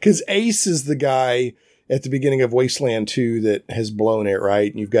 Because Ace is the guy at the beginning of Wasteland 2 that has blown it, right?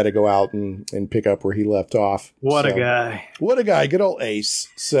 And you've got to go out and pick up where he left off. What a guy. What a guy. Good old Ace.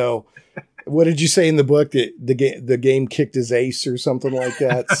 So what did you say in the book? That the game kicked his ace or something like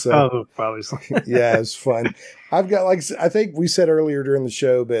that? So, probably. Yeah, it's fun. I've got, I think we said earlier during the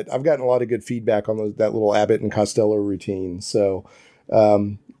show, but I've gotten a lot of good feedback on that little Abbott and Costello routine. So,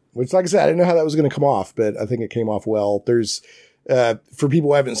 which, like I said, I didn't know how that was going to come off, but I think it came off well. There's, for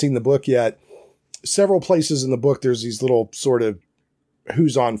people who haven't seen the book yet, several places in the book, there's these little sort of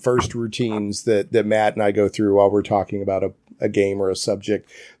who's on first routines that Matt and I go through while we're talking about a game or a subject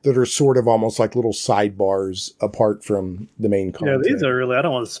that are sort of almost like little sidebars apart from the main content. Yeah, these are really, I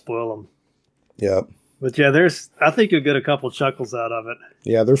don't want to spoil them. Yeah. But yeah, I think you'll get a couple chuckles out of it.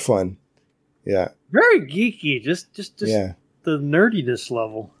 Yeah, they're fun. Yeah. Very geeky, just the nerdiness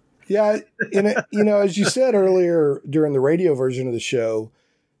level. Yeah, as you said earlier during the radio version of the show,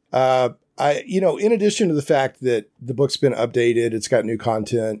 in addition to the fact that the book's been updated, it's got new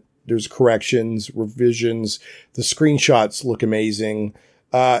content, there's corrections, revisions, the screenshots look amazing.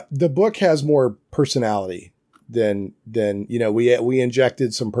 The book has more personality than we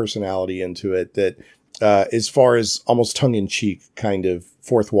injected some personality into it that as far as almost tongue-in-cheek kind of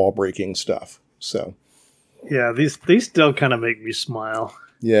fourth wall breaking stuff. So yeah, these still kind of make me smile.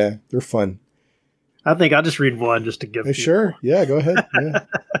 Yeah, they're fun. I think I'll just read one just to give you. Sure. Yeah, go ahead. Yeah.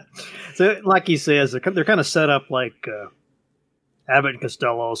 So like he says, they're kind of set up like Abbott and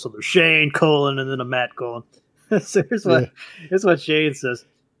Costello. So there's Shane, colon, and then a Matt, colon. So here's what Shane says.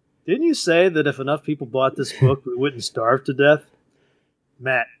 Didn't you say that if enough people bought this book, we wouldn't starve to death?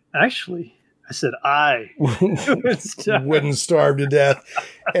 Matt, actually, I said I wouldn't starve to death.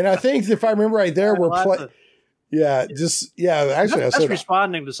 And I think if I remember right there, we're playing. Yeah, actually, that's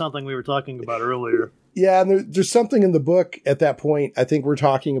responding to something we were talking about earlier. Yeah, and there's something in the book at that point. I think we're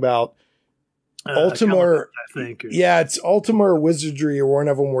talking about Ultima. I think. It's Ultima or Wizardry or one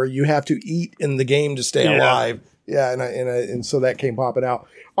of them where you have to eat in the game to stay alive. Yeah, and so that came popping out.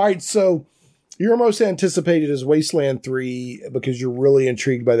 All right, so your most anticipated is Wasteland 3 because you're really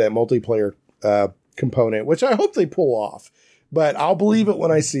intrigued by that multiplayer component, which I hope they pull off. But I'll believe it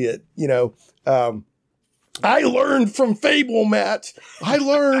when I see it. I learned from Fable, Matt. I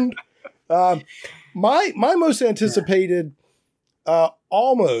learned. My most anticipated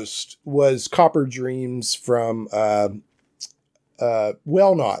almost was Copper Dreams from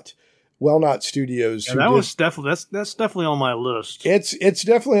Well-Not Studios. Yeah, was definitely that's definitely on my list. It's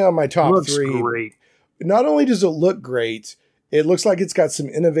definitely on my top 3. Great. Not only does it look great, it looks like it's got some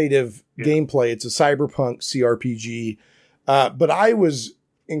innovative gameplay. It's a cyberpunk CRPG, but I was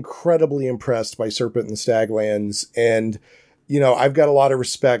incredibly impressed by Serpent and the Staglands, and I've got a lot of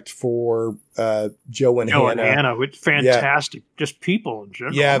respect for Joe and Hannah. Which fantastic, just people in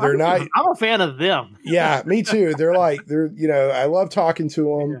general. Yeah, I'm a fan of them. Yeah, me too. I love talking to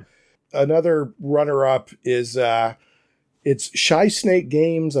them. Yeah. Another runner-up is it's Shy Snake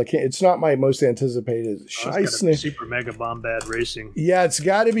Games. It's not my most anticipated. Shy Snake Super Mega Bombad Racing. Yeah, it's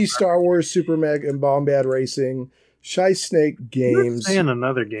got to be Star Wars Super Mega and Bombad Racing. Shy Snake Games. You're saying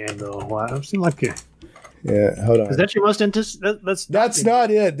another game though. Wow, I've seen like a. Yeah, hold on. Is that your most anticipated? That's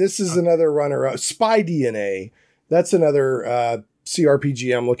not it. This is another runner-up. Spy DNA. That's another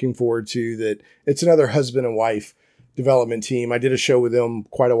CRPG I'm looking forward to. That it's another husband and wife development team. I did a show with them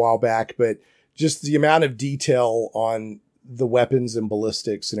quite a while back, but just the amount of detail on the weapons and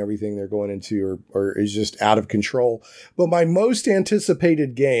ballistics and everything they're going into is just out of control. But my most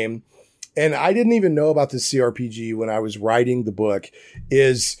anticipated game, and I didn't even know about this CRPG when I was writing the book,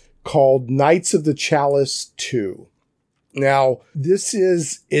 is called Knights of the Chalice 2. Now, this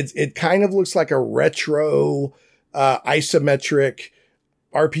is, it kind of looks like a retro, isometric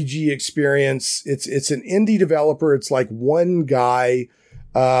RPG experience. It's an indie developer. It's like one guy.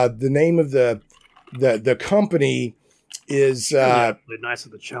 The name of the company is, the Knights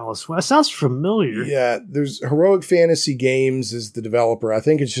of the Chalice. Well, that sounds familiar. Yeah. There's Heroic Fantasy Games is the developer. I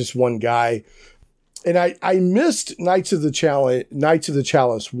think it's just one guy. And I missed Knights of the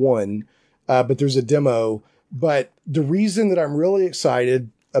Chalice 1, but there's a demo. But the reason that I'm really excited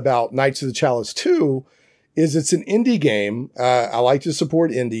about Knights of the Chalice 2 is it's an indie game. I like to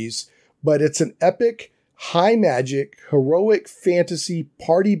support indies, but it's an epic, high magic, heroic fantasy,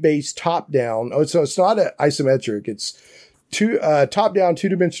 party-based top-down. Oh, so it's not an isometric. It's top-down,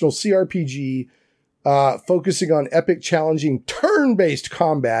 two-dimensional CRPG, focusing on epic, challenging, turn-based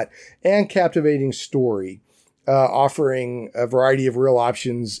combat and captivating story, offering a variety of real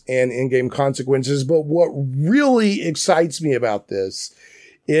options and in-game consequences. But what really excites me about this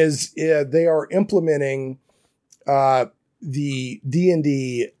is they are implementing the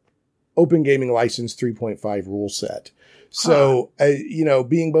D&D Open Gaming License 3.5 rule set. So,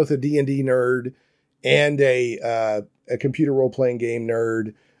 being both a D&D nerd and a computer role-playing game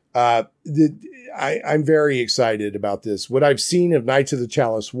nerd, I'm very excited about this. What I've seen of Knights of the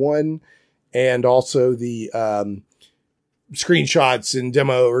Chalice 1 and also the screenshots and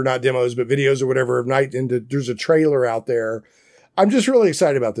not demos, but videos or whatever of there's a trailer out there. I'm just really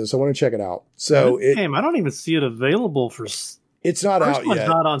excited about this. I want to check it out. So I don't even see it available for. It's not out yet. The first one's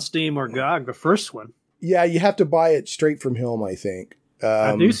not on Steam or GOG. The first one. Yeah, you have to buy it straight from Helm, I think.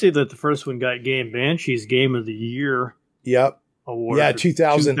 I do see that the first one got Banshee's Game of the Year. Yep. Award. Yeah,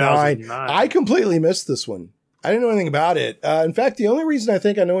 2009. I completely missed this one. I didn't know anything about it. In fact, the only reason I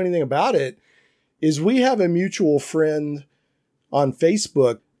think I know anything about it is we have a mutual friend on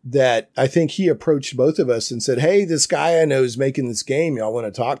Facebook that I think he approached both of us and said, "Hey, this guy I know is making this game. Y'all want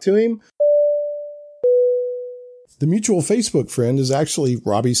to talk to him?" The mutual Facebook friend is actually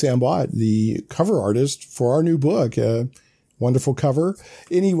Robbie Sambot, the cover artist for our new book. Wonderful cover.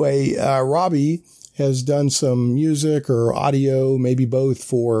 Anyway, Robbie has done some music or audio, maybe both,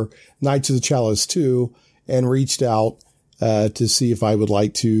 for Knights of the Chalice 2, and reached out to see if I would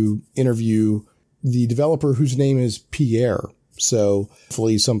like to interview the developer whose name is Pierre. So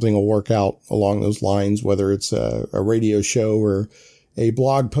hopefully something will work out along those lines, whether it's a radio show or a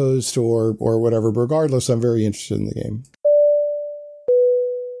blog post or whatever. But regardless, I'm very interested in the game.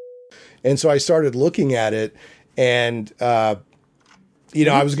 And so I started looking at it, and I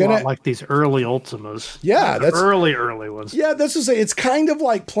was going to like these early Ultimas. Yeah, that's early ones. Yeah, that's to say, it's kind of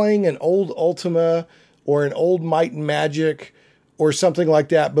like playing an old Ultima or an old Might and Magic or something like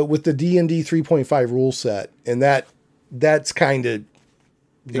that, but with the D&D 3.5 rule set, and that's kind of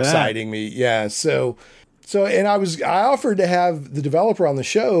exciting me. Yeah, so and I offered to have the developer on the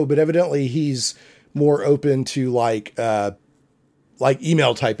show, but evidently he's more open to like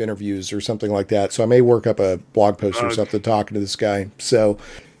email type interviews or something like that. So I may work up a blog post or something talking to this guy. So,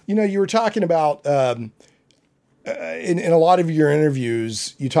 you were talking about, in a lot of your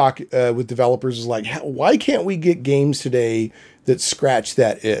interviews, you talk with developers is like, why can't we get games today that scratch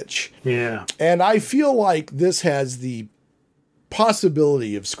that itch? Yeah. And I feel like this has the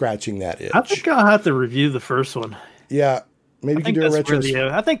possibility of scratching that itch. I think I'll have to review the first one. Yeah. Maybe you can do a retro.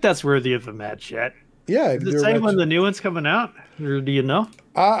 I think that's worthy of a match yet. Yeah. Is it saying when the new one's coming out? Or do you know?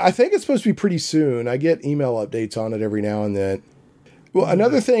 I think it's supposed to be pretty soon. I get email updates on it every now and then. Well,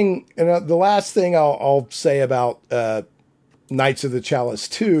 another thing, and the last thing I'll say about Knights of the Chalice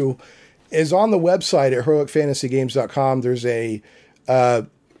 2 is on the website at heroicfantasygames.com. There's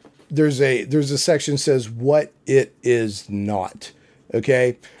a section that says what it is not.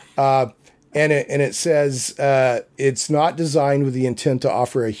 Okay. And it says it's not designed with the intent to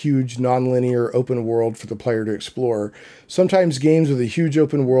offer a huge nonlinear open world for the player to explore. Sometimes games with a huge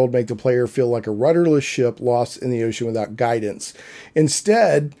open world make the player feel like a rudderless ship lost in the ocean without guidance.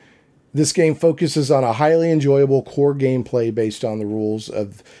 Instead, this game focuses on a highly enjoyable core gameplay based on the rules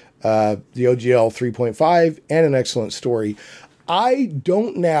of the OGL 3.5 and an excellent story. I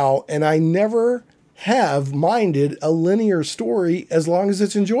don't now, and I never have minded a linear story as long as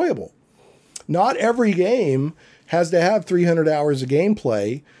it's enjoyable. Not every game has to have 300 hours of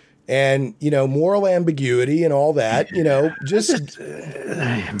gameplay and, moral ambiguity and all that, just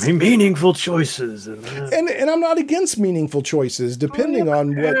meaningful choices. And I'm not against meaningful choices, depending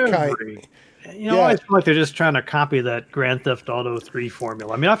on what kind. I feel like they're just trying to copy that Grand Theft Auto 3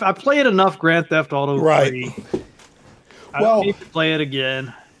 formula. I mean, I played enough Grand Theft Auto 3. I don't need to play it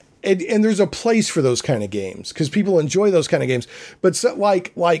again. And there's a place for those kind of games because people enjoy those kind of games. But so,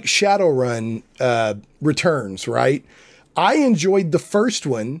 like Shadowrun Returns, right? I enjoyed the first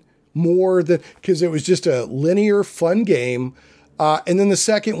one more because it was just a linear, fun game. And then the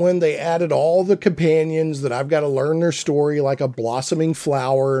second one, they added all the companions that I've got to learn their story, like a blossoming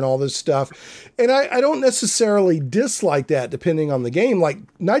flower and all this stuff. And I don't necessarily dislike that depending on the game. Like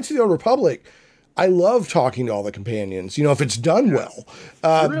Knights of the Old Republic, I love talking to all the companions, if it's done well.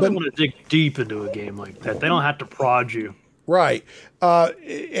 I really want to dig deep into a game like that. They don't have to prod you. Right.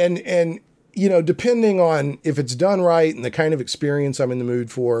 And depending on if it's done right and the kind of experience I'm in the mood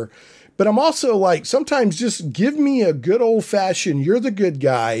for. But I'm also like, sometimes just give me a good old fashioned, you're the good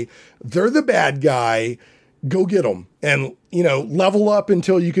guy, they're the bad guy, go get them. And, level up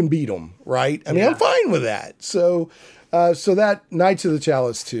until you can beat them. Right. I mean, I'm fine with that. So that Knights of the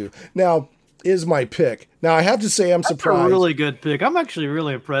Chalice 2. Now, is my pick. Now, I have to say I'm surprised. That's a really good pick. I'm actually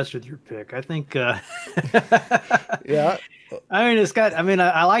really impressed with your pick. I think yeah. I mean,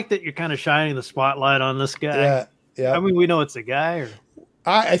 I like that you're kind of shining the spotlight on this guy. Yeah. I mean, we know it's a guy. Or...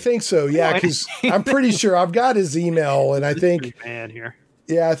 I think so, yeah, because I'm pretty sure I've got his email, and I think... Man here.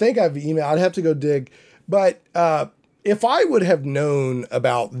 Yeah, I think I've emailed. I'd have to go dig. But if I would have known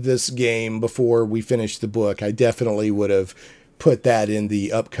about this game before we finished the book, I definitely would have put that in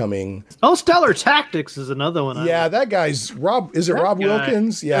the upcoming. Oh, Stellar Tactics is another one. Yeah, that guy's Rob. Is it Rob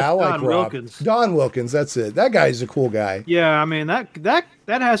Wilkins? Yeah, I like Don Rob. Wilkins. Don Wilkins. That's it. That guy's a cool guy. Yeah, I mean that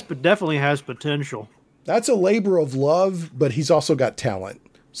definitely has potential. That's a labor of love, but he's also got talent.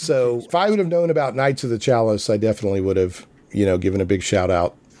 So if I would have known about Knights of the Chalice, I definitely would have, given a big shout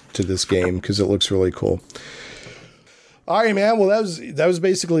out to this game because it looks really cool. All right, man. Well, that was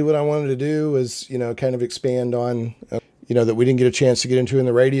basically what I wanted to do was, kind of expand on. That we didn't get a chance to get into in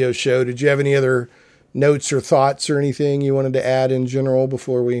the radio show. Did you have any other notes or thoughts or anything you wanted to add in general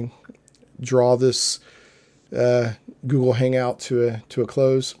before we draw this Google Hangout to a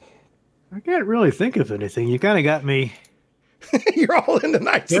close? I can't really think of anything. You kind of got me. You're all into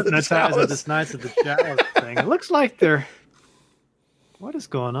Knights of the Chalice. With this Knights of the Chalice thing. It looks like they're... What is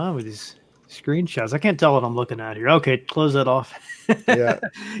going on with these screenshots? I can't tell what I'm looking at here. Okay, close that off. Yeah.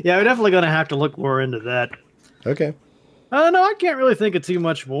 Yeah, we're definitely going to have to look more into that. Okay. No, I can't really think of too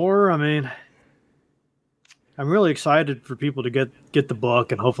much more. I mean, I'm really excited for people to get the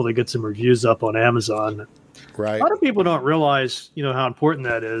book and hopefully get some reviews up on Amazon. Right. A lot of people don't realize, how important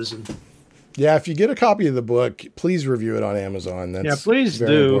that is. And yeah, if you get a copy of the book, please review it on Amazon. That's please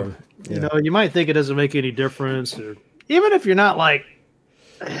do. Yeah. You might think it doesn't make any difference, or even if you're not like,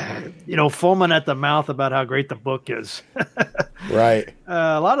 foaming at the mouth about how great the book is. Right.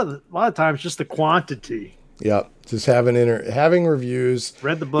 A lot of times, just the quantity. Yep. Just having reviews.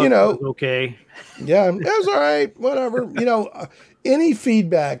 Read the book. It was okay. Yeah, it was all right. Whatever. Any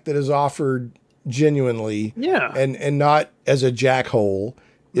feedback that is offered genuinely, and not as a jackhole,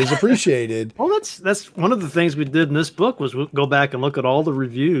 is appreciated. Well, that's one of the things we did in this book was we'll go back and look at all the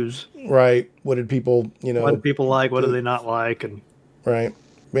reviews. Right. What did people, What did people like? What do they not like? And right.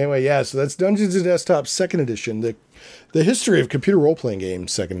 Anyway, yeah. So that's Dungeons and Desktop 2nd edition. The history of computer role-playing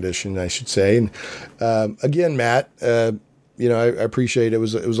games, 2nd edition, I should say. And again, Matt, I appreciate it. It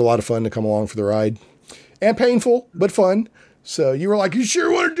was a lot of fun to come along for the ride, and painful but fun. So you were like, "You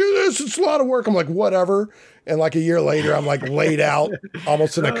sure want to do this? It's a lot of work." I'm like, "Whatever." And like a year later, I'm like laid out,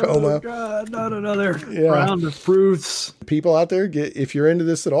 almost in a coma. Oh God, not another round of proofs. People out there, if you're into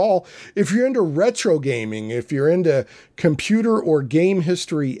this at all, if you're into retro gaming, if you're into computer or game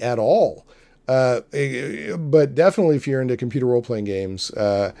history at all. But definitely if you're into computer role-playing games,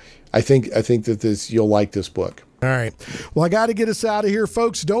 I think that you'll like this book. All right. Well, I got to get us out of here,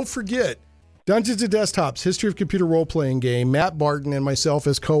 folks. Don't forget, Dungeons and Desktops, History of Computer Role-Playing Game, Matt Barton and myself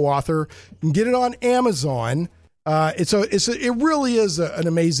as co-author. You can get it on Amazon. It really is an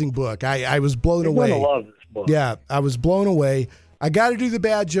amazing book. I was blown away. You're gonna love this book. Yeah, I was blown away. I got to do the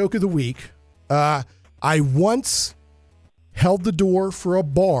bad joke of the week. I once held the door for a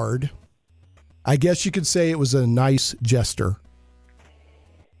bard. I guess you could say it was a nice jester.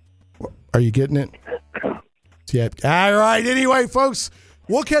 Are you getting it? Yeah. All right. Anyway, folks,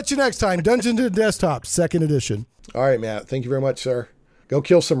 we'll catch you next time. Dungeons and Desktop, 2nd edition. All right, Matt. Thank you very much, sir. Go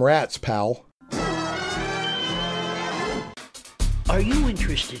kill some rats, pal. Are you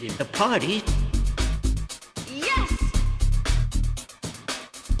interested in the party? Yes!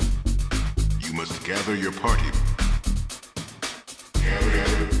 You must gather your party.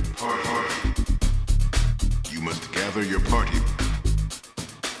 Gather party. You must gather your party.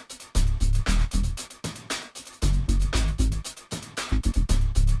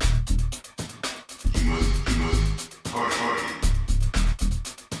 You must party.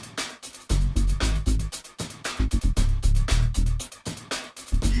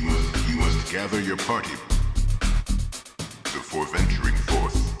 You must gather your party before venturing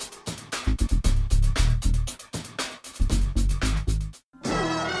forth.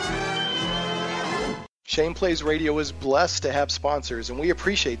 Shane Plays Radio is blessed to have sponsors, and we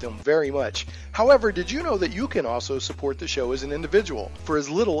appreciate them very much. However, did you know that you can also support the show as an individual for as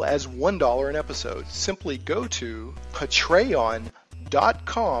little as $1 an episode? Simply go to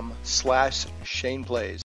patreon.com/ShanePlays.